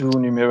not into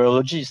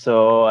numerology,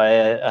 so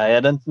I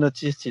hadn't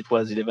noticed it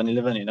was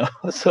 11/11, you know.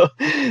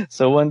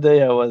 So one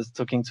day I was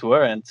talking to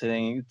her and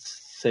saying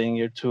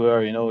it to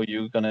her, you know,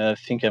 you're gonna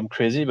think I'm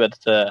crazy, but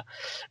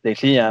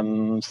lately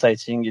I'm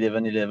citing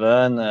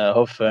 11/11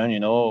 often, you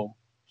know.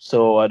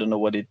 So I don't know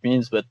what it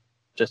means, but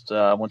just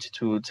I wanted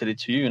to tell it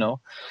to you, you know.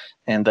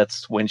 And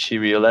that's when she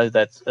realized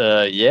that,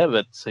 yeah,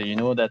 but you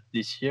know that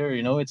this year,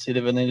 you know, it's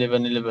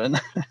 11/11/11.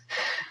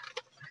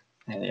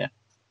 And yeah.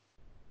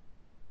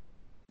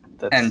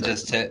 And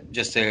just to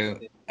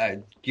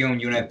Guillaume,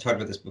 you and I have talked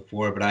about this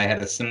before, but I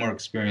had a similar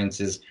experience.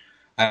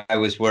 I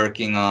was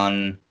working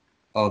on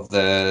all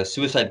the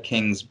Suicide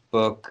Kings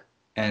book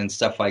and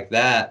stuff like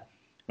that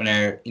when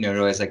I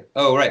realized, like,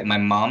 oh right, my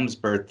mom's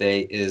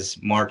birthday is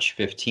March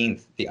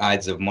 15th, the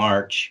Ides of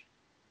March.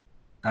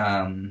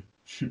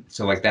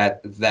 So like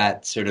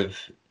that sort of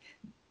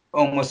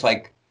almost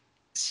like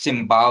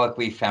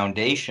symbolically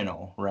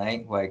foundational,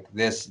 right? Like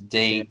this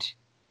date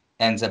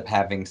ends up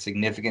having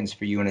significance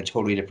for you in a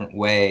totally different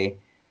way,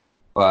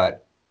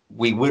 but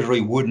we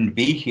literally wouldn't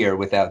be here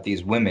without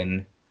these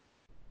women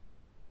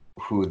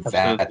who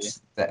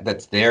that's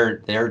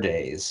their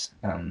days.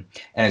 And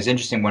it's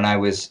interesting, when I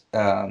was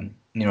I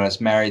was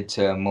married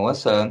to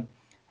Melissa,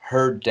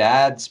 her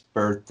dad's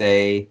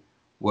birthday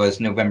was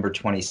November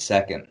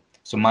 22nd.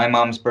 So my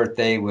mom's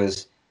birthday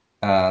was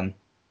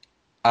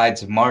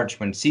Ides of March,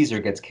 when Caesar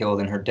gets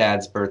killed, and her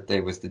dad's birthday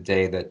was the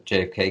day that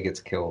JFK gets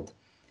killed.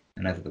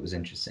 And I thought that was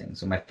interesting.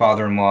 So my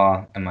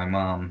father-in-law and my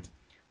mom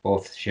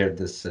both shared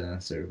this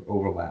sort of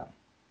overlap.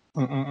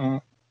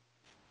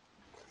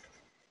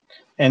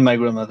 And my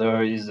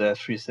grandmother is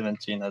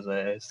 317, as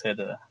I said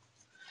a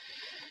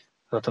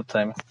lot of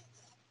time.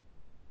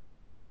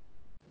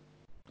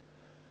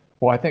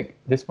 Well, I think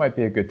this might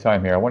be a good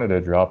time here. I wanted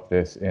to drop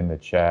this in the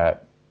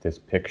chat, this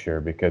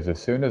picture, because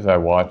as soon as I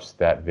watched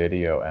that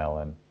video,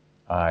 Alan,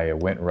 I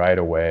went right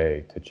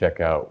away to check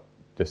out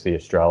just the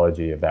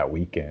astrology of that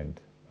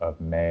weekend of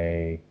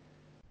May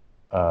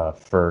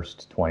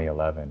 1st,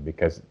 2011,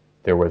 because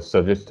there was,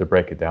 so just to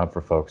break it down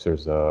for folks,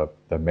 there's the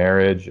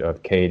marriage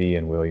of Katie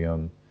and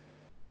William,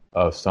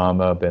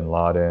 Osama bin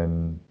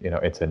Laden, you know,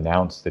 it's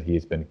announced that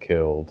he's been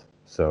killed.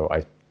 So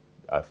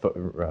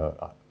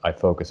I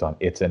focus on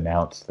it's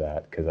announced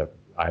that, because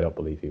I don't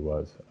believe he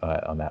was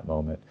on that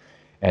moment.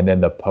 And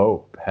then the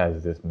Pope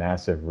has this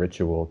massive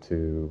ritual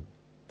to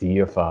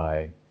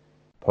deify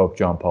Pope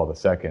John Paul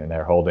II, and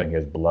they're holding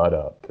his blood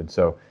up. And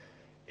so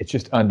it's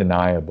just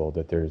undeniable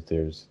that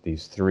there's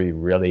these three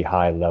really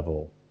high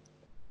level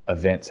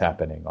events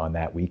happening on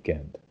that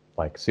weekend,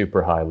 like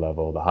super high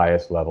level, the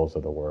highest levels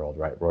of the world,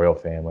 right? Royal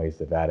families,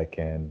 the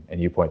Vatican, and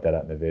you point that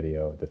out in the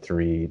video, the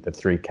three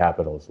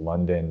capitals,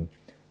 London,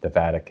 the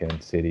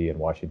Vatican City, and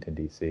Washington,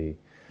 D.C.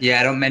 Yeah,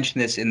 I don't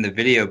mention this in the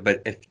video,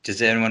 but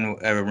does anyone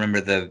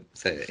remember the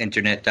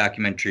internet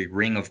documentary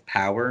Ring of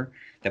Power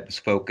that was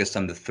focused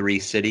on the three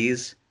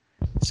cities?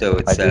 So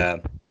it's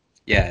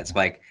it's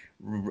like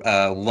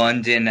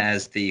London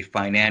as the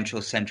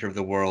financial center of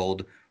the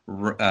world,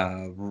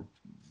 the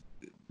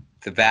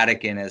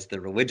Vatican as the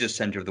religious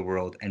center of the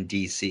world, and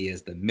D.C.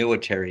 as the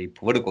military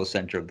political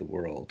center of the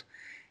world.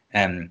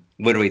 And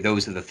literally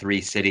those are the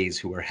three cities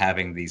who are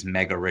having these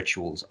mega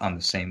rituals on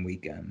the same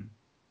weekend.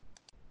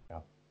 Yeah.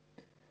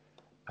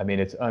 I mean,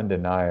 it's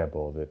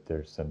undeniable that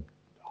there's some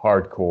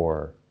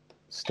hardcore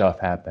stuff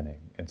happening.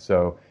 And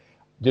so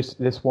I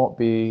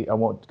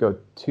won't go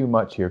too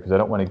much here, because I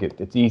don't want to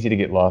it's easy to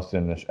get lost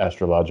in an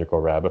astrological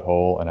rabbit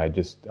hole, and I'm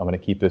going to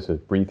keep this as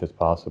brief as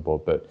possible.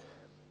 But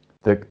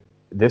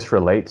this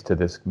relates to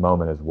this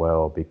moment as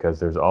well,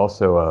 because there's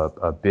also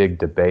a big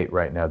debate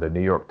right now. The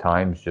New York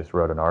Times just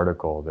wrote an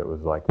article that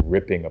was like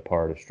ripping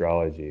apart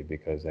astrology,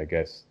 because I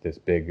guess this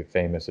big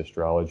famous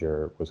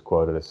astrologer was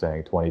quoted as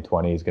saying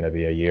 2020 is going to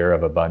be a year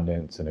of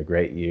abundance and a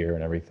great year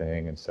and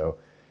everything. And so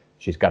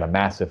she's got a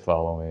massive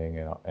following,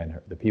 and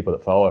the people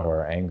that follow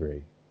her are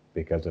angry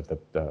because of the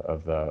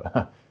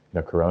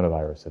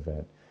coronavirus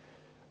event.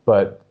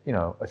 But,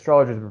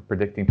 astrologers were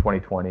predicting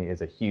 2020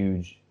 is a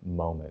huge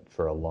moment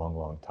for a long,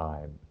 long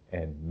time,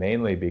 and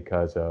mainly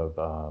because of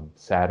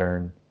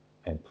Saturn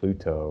and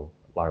Pluto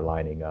are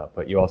lining up.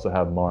 But you also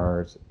have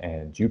Mars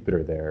and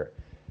Jupiter there.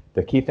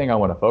 The key thing I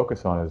want to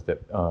focus on is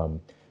that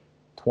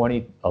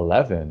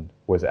 2011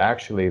 was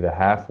actually the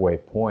halfway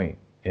point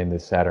in the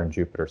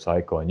Saturn-Jupiter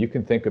cycle. And you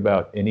can think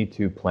about any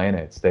two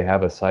planets. They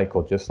have a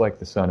cycle just like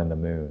the sun and the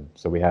moon.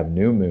 So we have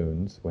new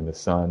moons when the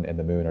sun and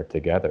the moon are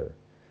together.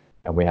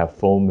 And we have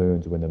full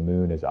moons when the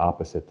moon is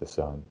opposite the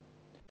sun.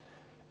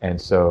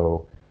 And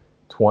so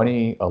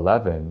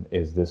 2011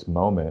 is this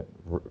moment,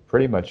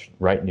 pretty much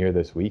right near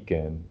this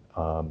weekend,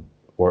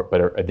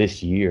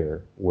 this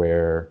year,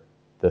 where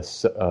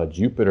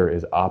Jupiter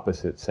is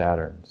opposite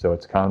Saturn. So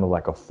it's kind of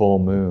like a full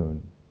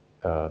moon,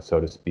 so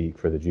to speak,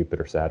 for the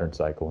Jupiter-Saturn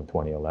cycle in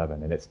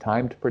 2011. And it's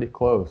timed pretty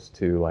close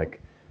to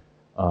like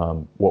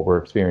what we're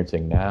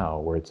experiencing now,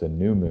 where it's a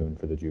new moon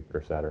for the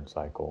Jupiter-Saturn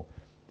cycle.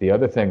 The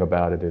other thing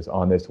about it is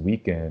on this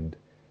weekend,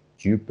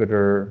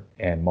 Jupiter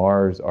and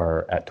Mars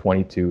are at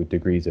 22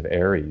 degrees of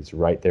Aries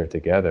right there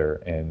together.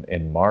 And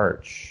in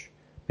March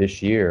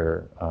this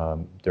year,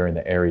 during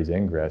the Aries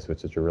ingress,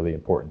 which is a really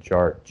important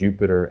chart,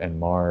 Jupiter and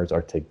Mars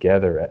are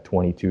together at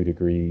 22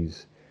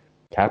 degrees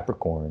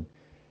Capricorn.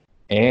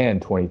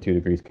 And 22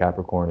 degrees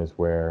Capricorn is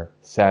where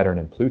Saturn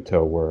and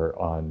Pluto were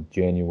on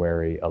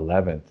January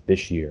 11th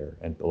this year.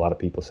 And a lot of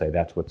people say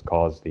that's what's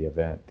caused the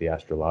event, the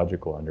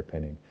astrological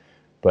underpinning.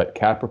 But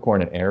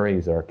Capricorn and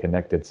Aries are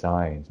connected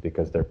signs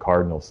because they're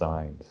cardinal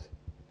signs,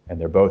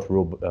 and they're both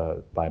ruled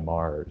by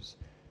Mars.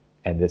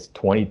 And this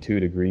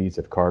 22 degrees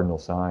of cardinal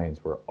signs,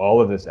 where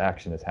all of this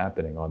action is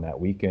happening on that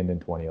weekend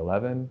in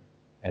 2011,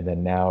 and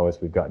then now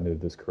as we've gotten into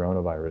this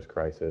coronavirus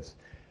crisis,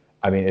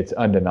 I mean, it's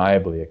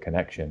undeniably a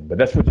connection. But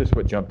that's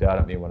what jumped out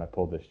at me when I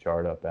pulled this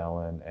chart up,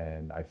 Alan,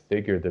 and I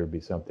figured there'd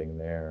be something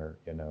there,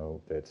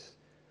 that's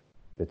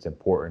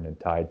important and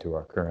tied to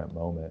our current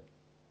moment.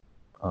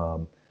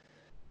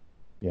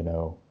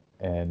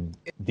 And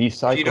these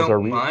cycles if you don't are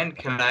mind,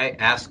 can I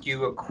ask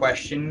you a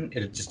question?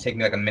 It'll just take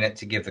me like a minute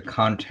to give the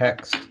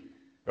context.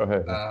 Go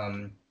ahead.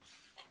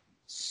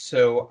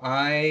 So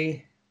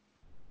I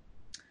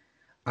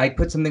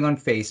put something on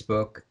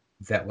Facebook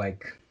that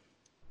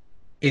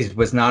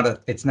it's not a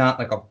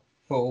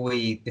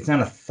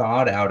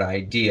thought out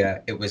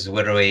idea. It was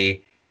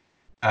literally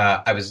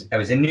I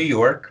was in New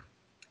York,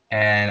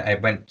 and I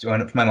went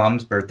for my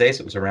mom's birthday,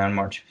 so it was around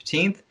March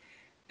 15th.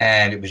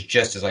 And it was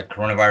just as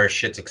coronavirus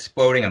shit's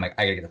exploding. I'm like,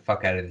 I gotta get the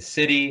fuck out of the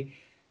city.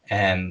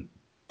 And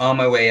on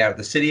my way out of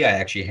the city, I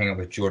actually hang out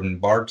with Jordan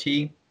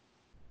Barty. It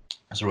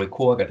was really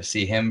cool. I got to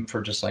see him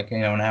for just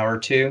an hour or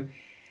two.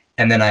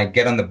 And then I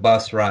get on the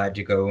bus ride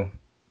to go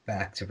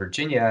back to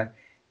Virginia,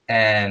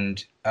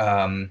 and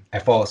I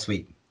fall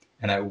asleep.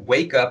 And I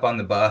wake up on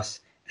the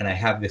bus, and I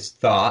have this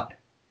thought,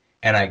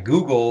 and I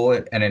Google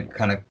it, and it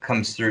kind of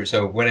comes through.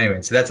 So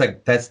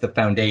that's the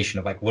foundation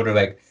of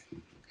literally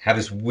have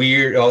this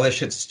weird, all this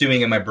shit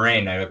stewing in my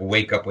brain. I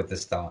wake up with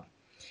this thought.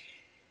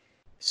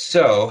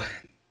 So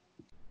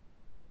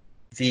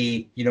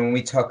when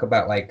we talk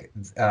about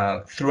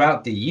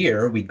throughout the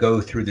year, we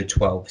go through the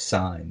 12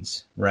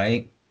 signs,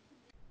 right?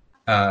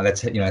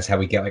 That's how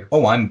we get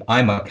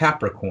I'm a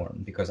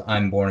Capricorn because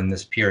I'm born in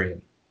this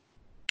period.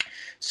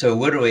 So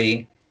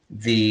literally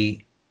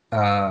we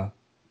go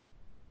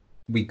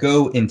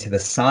into the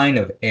sign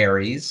of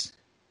Aries.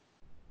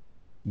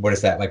 What is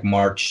that,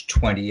 March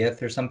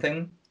 20th or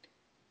something?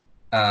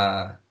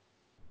 And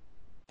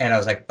I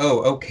was like,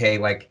 oh, okay,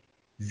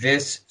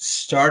 this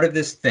start of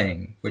this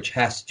thing, which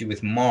has to do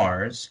with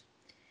Mars,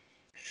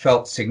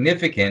 felt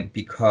significant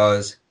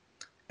because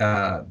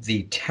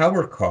the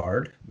Tower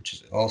card, which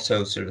is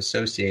also sort of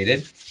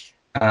associated,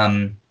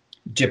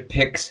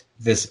 depicts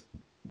this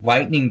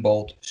lightning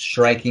bolt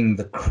striking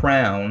the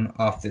crown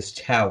off this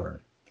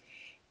tower.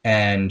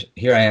 And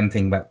here I am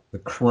thinking about the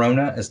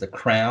corona as the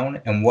crown,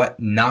 and what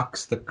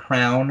knocks the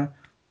crown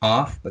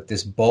off, but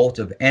this bolt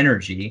of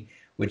energy,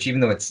 which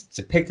even though it's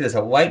depicted as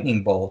a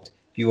lightning bolt,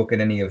 if you look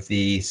at any of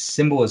the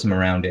symbolism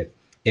around it,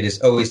 it is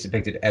always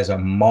depicted as a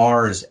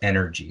Mars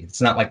energy.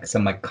 It's not like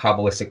some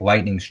Kabbalistic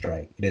lightning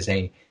strike. It is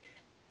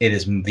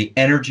the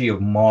energy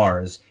of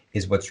Mars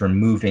is what's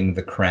removing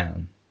the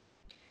crown.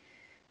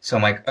 So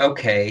I'm like,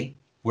 okay,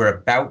 we're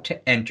about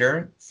to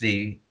enter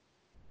the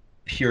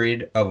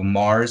period of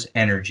Mars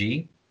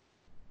energy.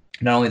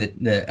 Not only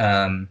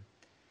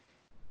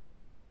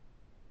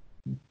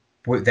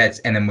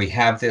and then we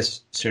have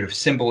this sort of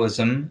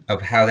symbolism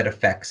of how that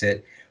affects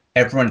it.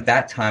 Everyone at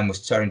that time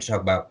was starting to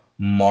talk about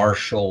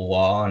martial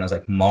law, and I was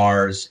like,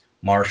 Mars,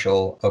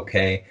 martial,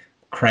 okay,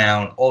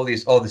 crown, all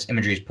this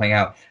imagery is playing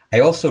out.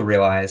 I also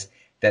realized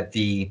that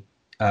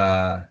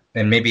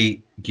and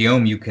maybe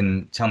Guillaume, you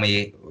can tell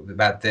me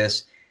about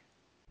this.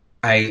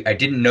 I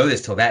didn't know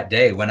this till that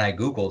day when I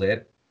Googled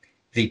it.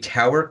 The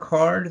Tower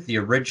card,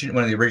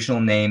 one of the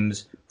original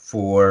names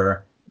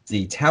for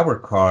the Tower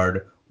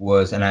card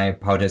was, and I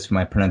apologize for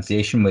my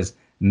pronunciation, was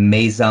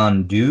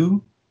Maison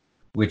Dieu,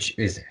 which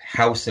is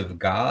House of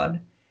God.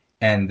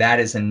 And that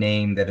is a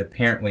name that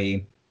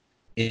apparently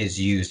is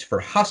used for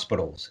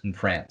hospitals in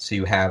France. So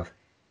you have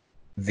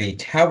the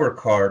Tower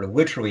card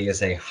literally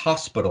as a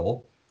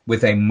hospital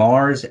with a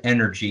Mars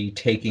energy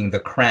taking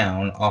the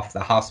crown off the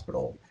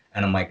hospital.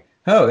 And I'm like,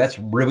 oh, that's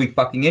really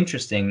fucking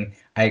interesting.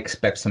 I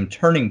expect some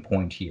turning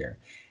point here.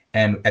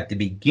 And at the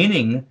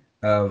beginning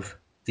of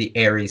the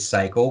Aries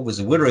cycle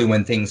was literally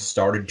when things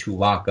started to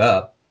lock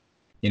up.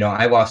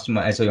 I lost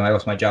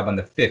my job on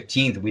the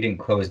 15th. We didn't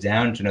close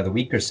down to another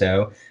week or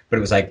so, but it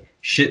was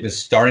shit was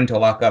starting to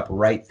lock up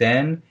right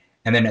then.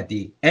 And then at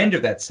the end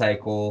of that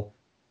cycle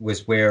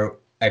was where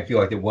I feel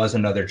like there was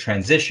another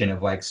transition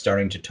of like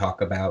starting to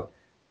talk about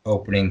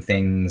opening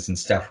things and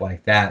stuff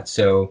like that.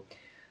 So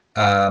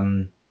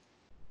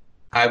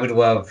I would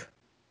love,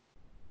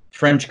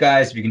 French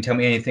guys, if you can tell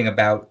me anything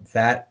about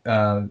that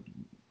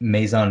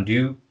Maison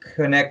Dieu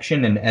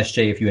connection, and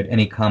SJ, if you had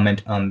any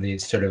comment on the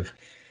sort of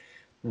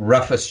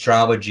rough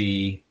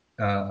astrology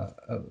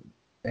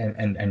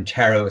and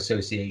tarot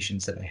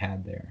associations that I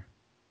had there.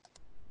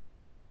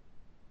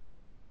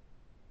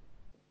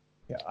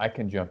 Yeah, I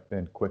can jump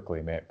in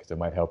quickly, man, because it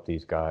might help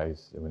these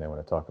guys when they want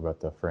to talk about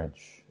the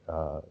French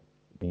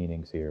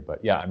meanings here.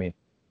 But yeah, I mean,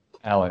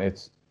 Alan,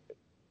 it's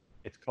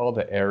called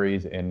the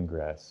Aries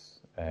ingress,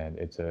 and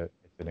it's an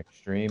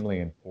extremely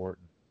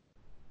important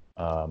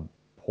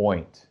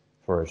point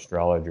for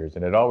astrologers,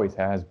 and it always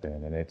has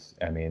been. And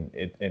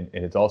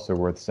it's also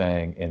worth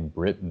saying in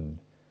Britain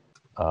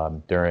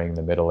during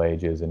the Middle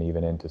Ages and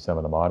even into some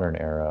of the modern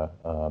era,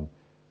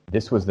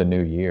 this was the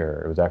new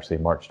year. It was actually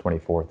March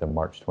 24th and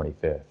March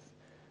 25th.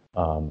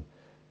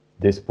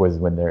 This was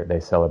when they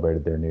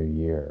celebrated their new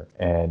year,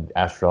 and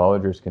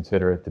astrologers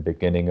consider it the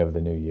beginning of the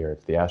new year.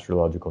 It's the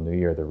astrological new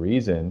year. The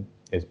reason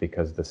is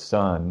because the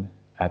sun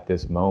at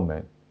this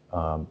moment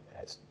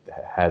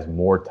has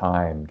more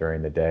time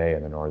during the day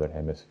in the northern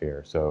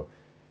hemisphere. So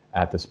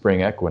at the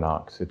spring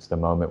equinox, it's the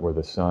moment where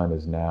the sun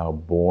is now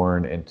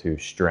born into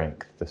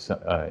strength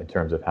in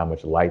terms of how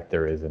much light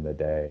there is in the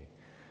day.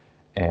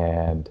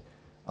 And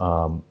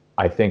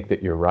I think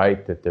that you're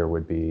right that there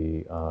would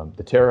be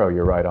the tarot.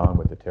 You're right on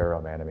with the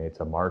tarot, man. I mean, it's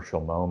a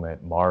martial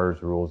moment.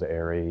 Mars rules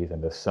Aries,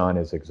 and the sun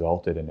is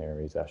exalted in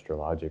Aries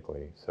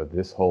astrologically. So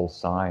this whole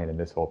sign and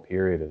this whole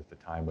period is the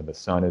time when the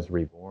sun is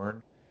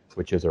reborn,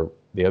 which is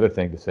the other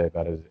thing to say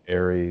about it is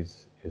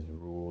Aries is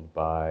ruled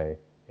by,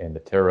 in the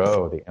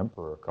tarot, the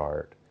Emperor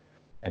card.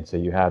 And so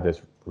you have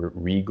this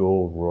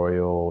regal,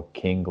 royal,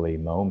 kingly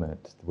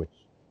moment, which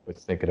was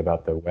thinking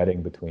about the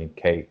wedding between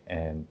Katie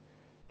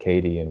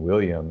and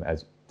William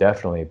as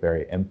definitely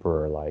very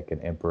emperor-like, an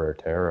emperor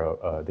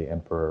tarot, the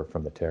emperor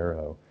from the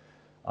tarot.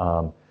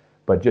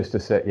 But just to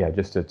say,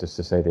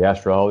 the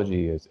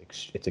astrology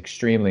it's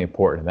extremely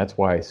important, and that's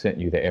why I sent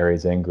you the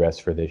Aries ingress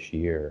for this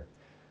year.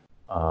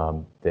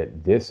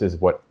 That this is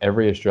what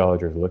every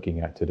astrologer is looking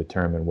at to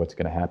determine what's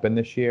going to happen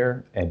this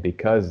year, and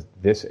because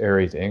this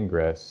Aries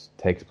ingress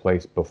takes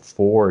place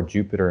before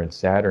Jupiter and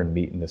Saturn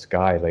meet in the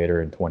sky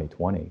later in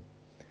 2020,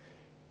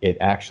 it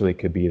actually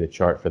could be the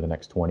chart for the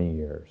next 20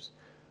 years.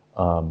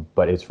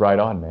 But it's right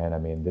on, man. I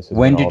mean, this is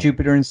when did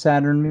Jupiter and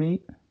Saturn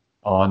meet?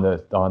 On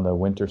the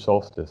winter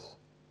solstice,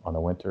 on the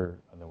winter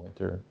of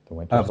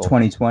solstice.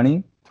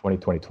 2020.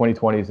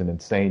 2020 is an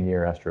insane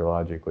year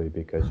astrologically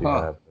because you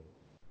have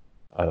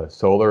a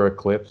solar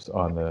eclipse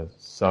on the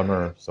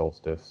summer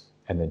solstice,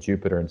 and then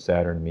Jupiter and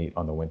Saturn meet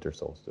on the winter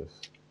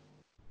solstice,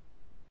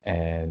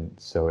 and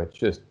so it's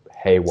just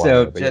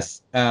haywire.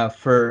 So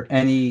for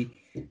any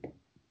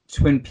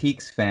Twin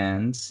Peaks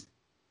fans,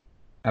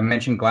 I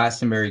mentioned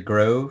Glastonbury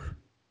Grove.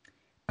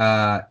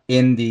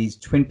 In the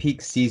Twin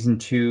Peaks season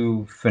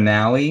 2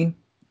 finale,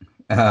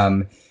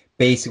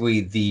 basically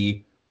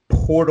the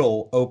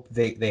portal,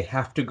 they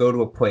have to go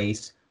to a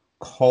place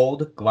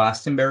called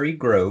Glastonbury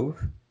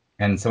Grove,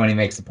 and somebody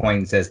makes a point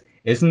and says,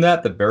 "Isn't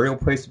that the burial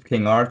place of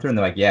King Arthur?" And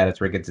they're like, "Yeah,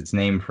 that's where it gets its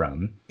name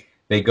from."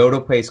 They go to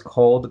a place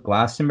called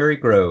Glastonbury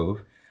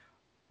Grove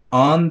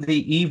on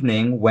the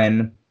evening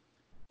when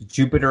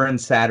Jupiter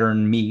and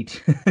Saturn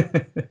meet.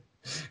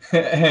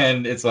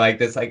 And it's like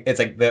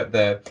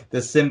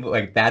the symbol,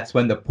 like that's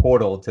when the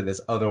portal to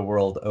this other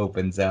world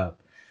opens up.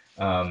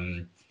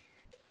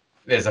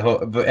 There's a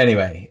whole, but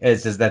anyway,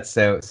 it's just that's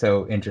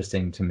so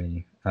interesting to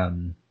me.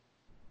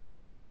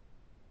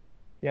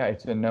 Yeah,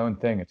 it's a known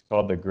thing. It's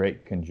called the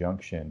Great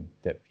Conjunction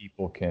that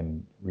people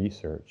can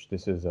research.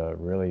 This is a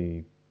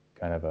really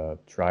kind of a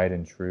tried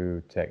and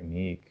true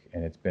technique,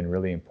 and it's been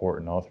really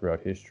important all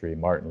throughout history.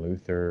 Martin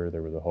Luther,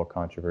 there was a whole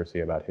controversy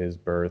about his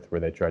birth where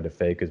they tried to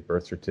fake his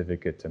birth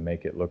certificate to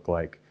make it look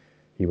like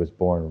he was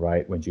born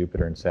right when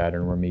Jupiter and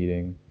Saturn were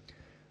meeting.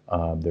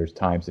 There's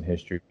times in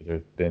history where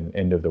there's been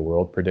end of the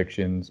world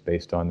predictions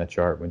based on the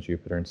chart when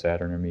Jupiter and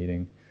Saturn are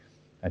meeting.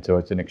 And so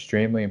it's an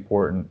extremely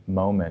important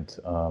moment.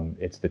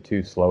 It's the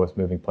two slowest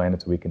moving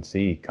planets we can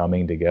see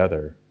coming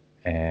together,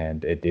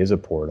 and it is a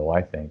portal,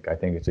 I think. I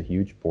think it's a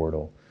huge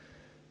portal.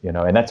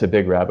 And that's a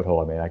big rabbit hole.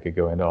 I mean, I could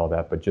go into all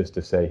that, but just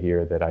to say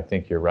here that I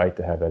think you're right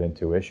to have that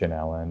intuition,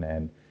 Alan.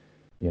 And,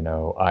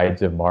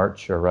 Ides of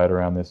March are right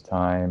around this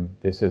time.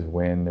 This is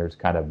when there's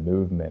kind of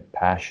movement,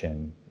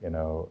 passion.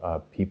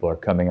 People are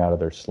coming out of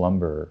their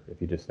slumber.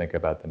 If you just think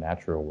about the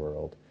natural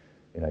world,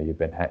 you've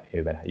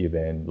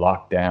been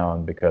locked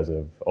down because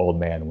of old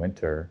man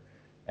winter,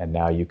 and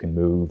now you can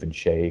move and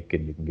shake,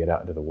 and you can get out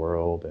into the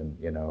world, and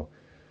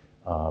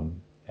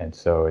and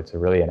so it's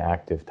really an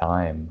active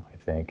time, I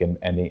think.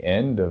 And the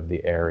end of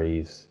the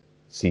Aries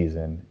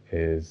season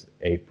is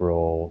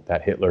April,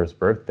 that Hitler's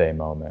birthday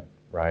moment,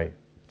 right?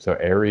 So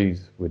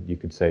Aries you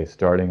could say,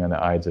 starting on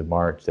the Ides of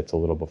March, that's a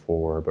little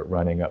before, but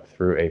running up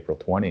through April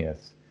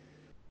 20th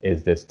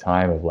is this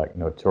time of like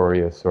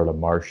notorious sort of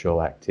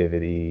martial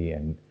activity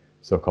and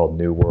so-called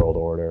New World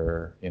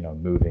Order,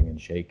 moving and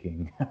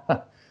shaking.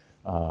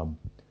 So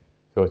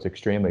it's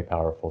extremely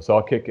powerful. So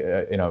I'll kick,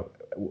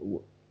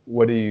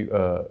 what do you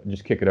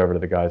just kick it over to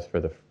the guys for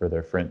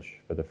the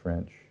French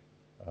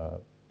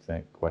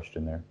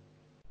question there.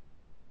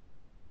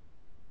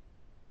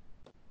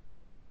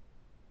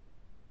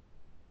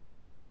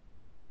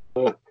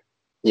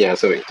 Yeah,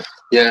 sorry.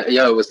 Yeah,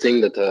 I was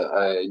saying that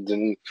I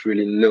didn't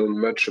really know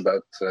much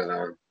about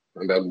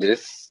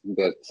this,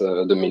 but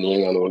the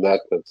meaning and all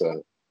that. But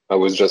I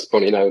was just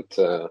pointing out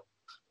a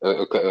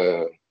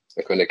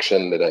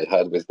connection that I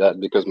had with that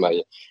because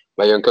my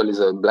uncle is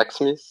a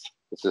blacksmith.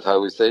 This is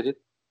how we say it.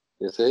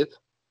 You say it,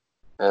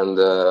 and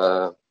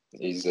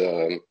his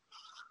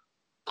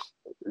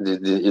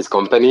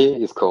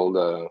company is called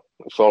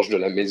Forge de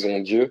la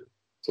Maison Dieu.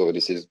 So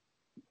this is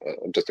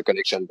just a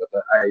connection, but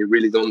I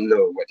really don't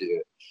know what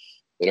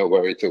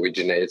where it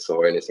originates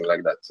or anything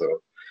like that.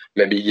 So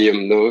maybe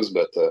Guillaume knows,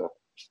 but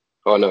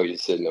oh no, you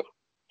said no,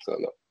 so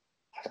no,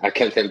 I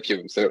can't help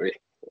you. Sorry.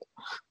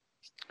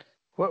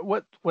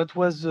 What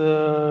was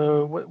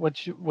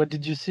what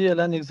did you see,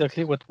 Alan,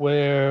 exactly?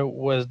 Where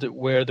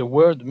the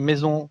word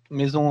Maison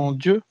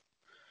Dieu?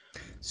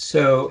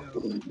 So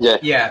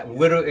yeah,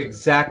 literally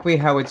exactly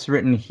how it's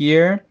written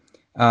here.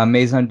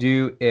 Maison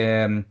Dieu.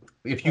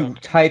 If you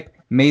type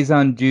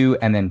Maison Dieu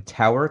and then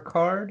tower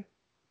card,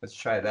 let's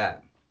try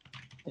that.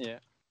 Yeah.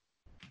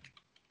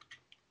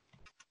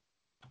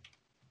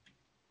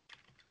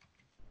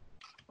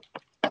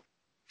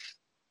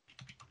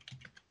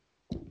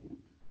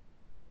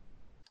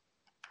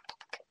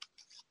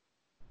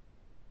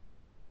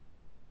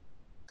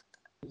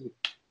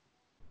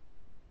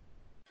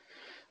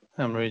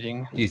 I'm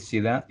reading. Do you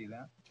see that?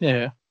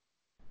 Yeah.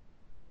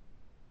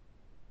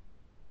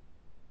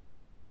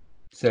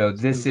 So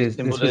this was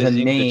a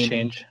name. The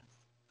change.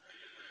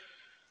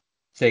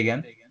 Say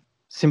again.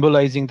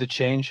 Symbolizing the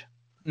change.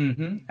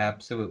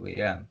 Absolutely,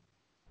 yeah.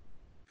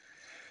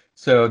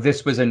 So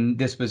this was a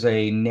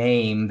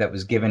name that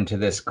was given to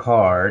this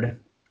card,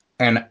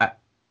 and I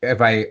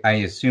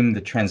assume the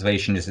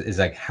translation is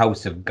like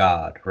House of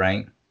God,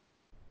 right?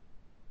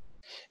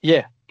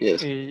 Yeah.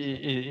 Yes.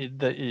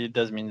 It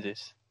does mean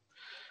this.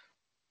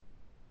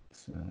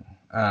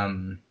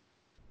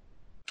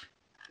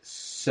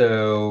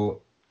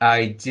 So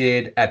I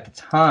did at the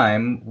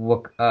time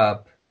look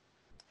up.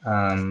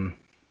 I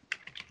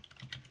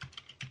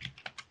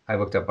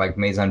looked up like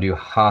Maison Dieu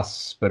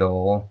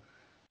Hospital,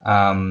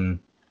 and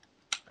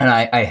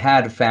I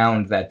had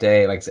found that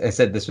day. Like I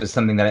said, this was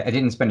something that I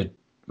didn't spend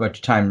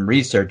much time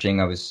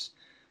researching. I was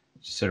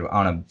just sort of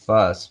on a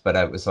bus, but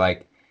I was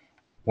like,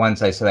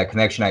 once I saw that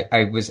connection, I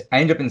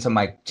ended up in some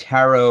like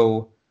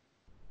tarot,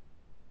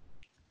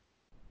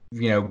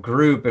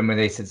 group, and when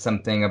they said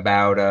something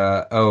about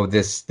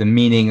the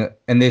meaning,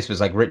 and this was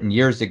like written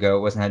years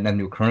ago, it had nothing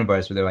to do with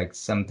coronavirus, but they're like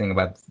something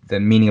about the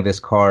meaning of this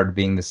card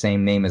being the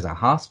same name as a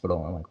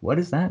hospital. I'm like, what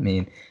does that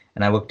mean?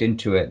 And I looked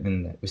into it,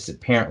 and it was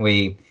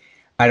apparently,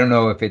 I don't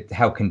know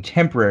how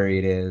contemporary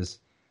it is,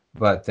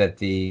 but that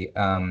the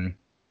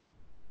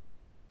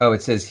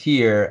it says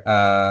here,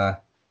 I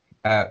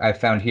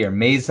found here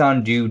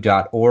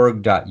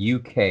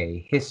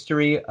maisondieu.org.uk,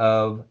 history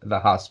of the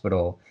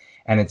hospital,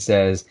 and it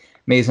says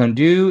Maison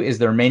Dieu is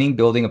the remaining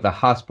building of the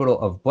Hospital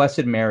of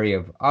Blessed Mary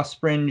of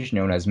Ospringe,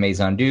 known as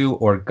Maison Dieu,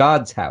 or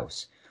God's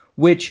House,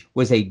 which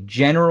was a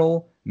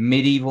general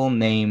medieval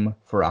name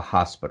for a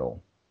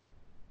hospital.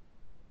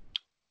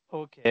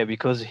 Okay,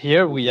 because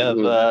here we have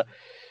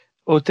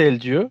Hôtel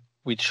Dieu,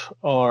 which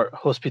are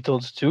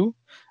hospitals too.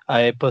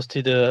 I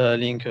posted a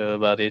link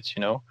about it,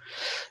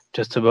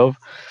 just above.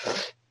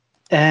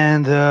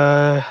 And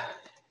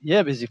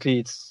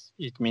basically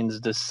it means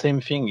the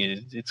same thing.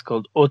 It's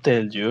called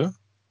Hôtel Dieu,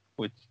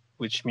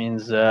 which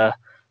means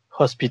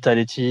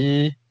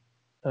hospitality,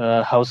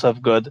 house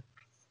of God.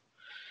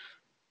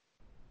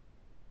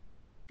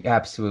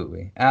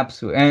 Absolutely,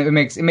 and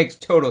it makes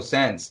total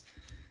sense.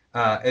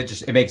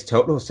 It makes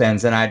total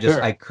sense, and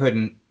I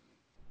couldn't.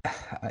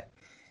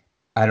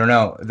 I don't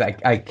know.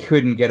 I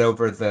couldn't get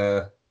over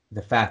the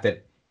fact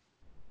that,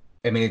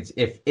 I mean,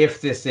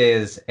 if this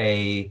is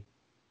a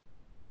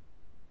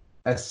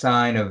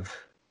sign of,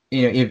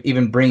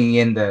 even bringing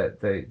in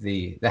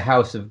the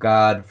house of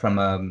God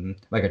from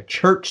like a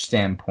church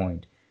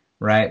standpoint,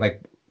 right?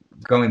 Like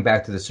going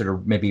back to the sort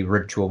of maybe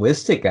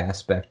ritualistic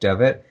aspect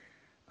of it,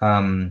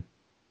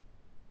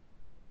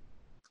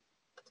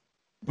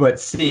 but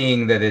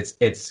seeing that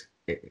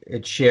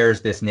it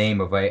shares this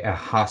name of a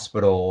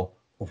hospital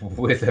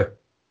with a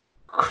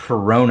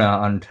corona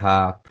on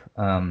top.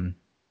 I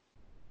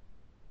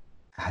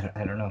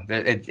don't know.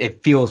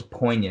 It feels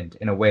poignant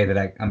in a way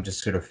that I'm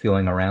just sort of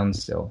feeling around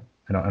still.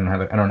 I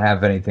don't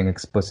have anything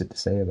explicit to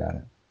say about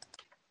it.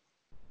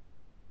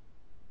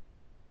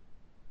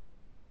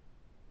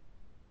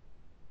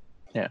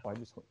 Yeah. Well, I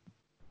just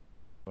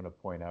want to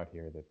point out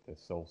here that the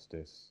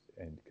solstice,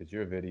 and because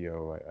your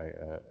video,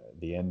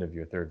 the end of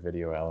your third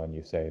video, Alan,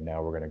 you say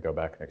now we're going to go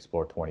back and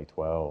explore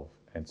 2012,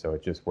 and so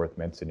it's just worth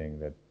mentioning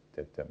that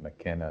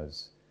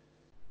McKenna's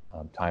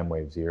Time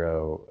Wave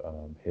Zero,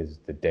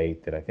 the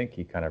date that I think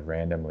he kind of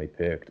randomly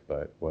picked,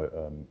 but what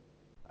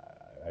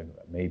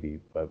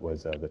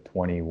was the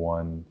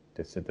 21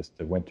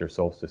 the winter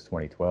solstice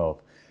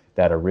 2012.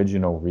 That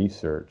original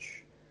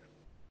research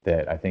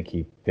that I think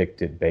he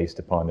picked it based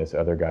upon this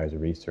other guy's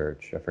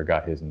research. I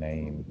forgot his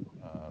name,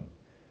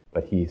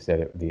 but he said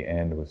at the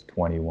end was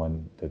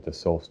 21 the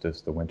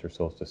solstice, the winter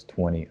solstice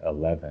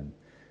 2011,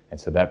 and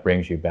so that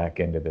brings you back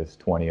into this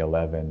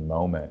 2011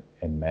 moment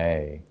in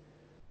May.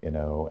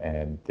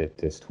 And that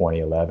this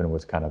 2011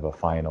 was kind of a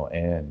final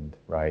end,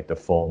 right? The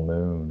full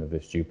moon of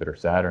this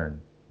Jupiter-Saturn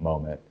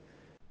moment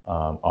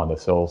on the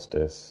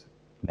solstice.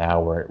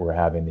 Now we're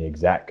having the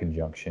exact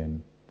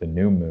conjunction, the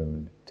new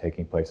moon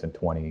taking place in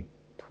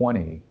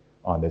 2020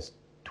 on this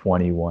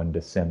 21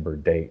 December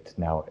date.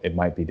 Now it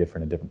might be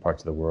different in different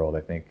parts of the world,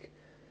 I think,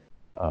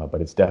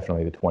 but it's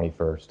definitely the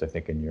 21st, I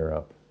think, in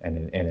Europe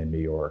and in New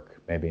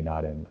York, maybe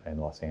not in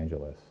Los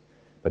Angeles.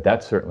 But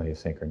that's certainly a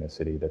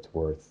synchronicity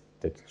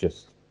that's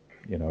just,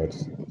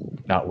 it's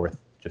not worth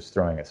just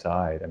throwing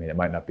aside. I mean, it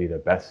might not be the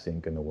best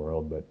sync in the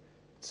world, but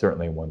it's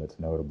certainly one that's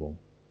notable.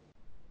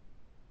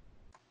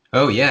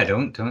 Oh yeah,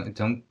 don't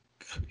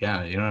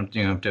yeah, you don't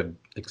have to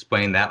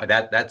explain that.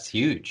 That's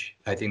huge.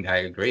 I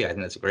agree. I think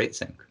that's a great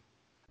sync.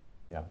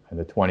 Yeah, and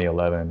the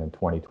 2011 and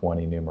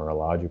 2020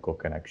 numerological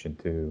connection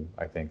too,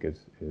 I think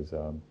is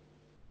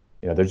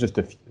there's just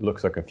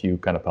looks like a few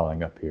kind of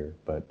piling up here,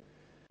 but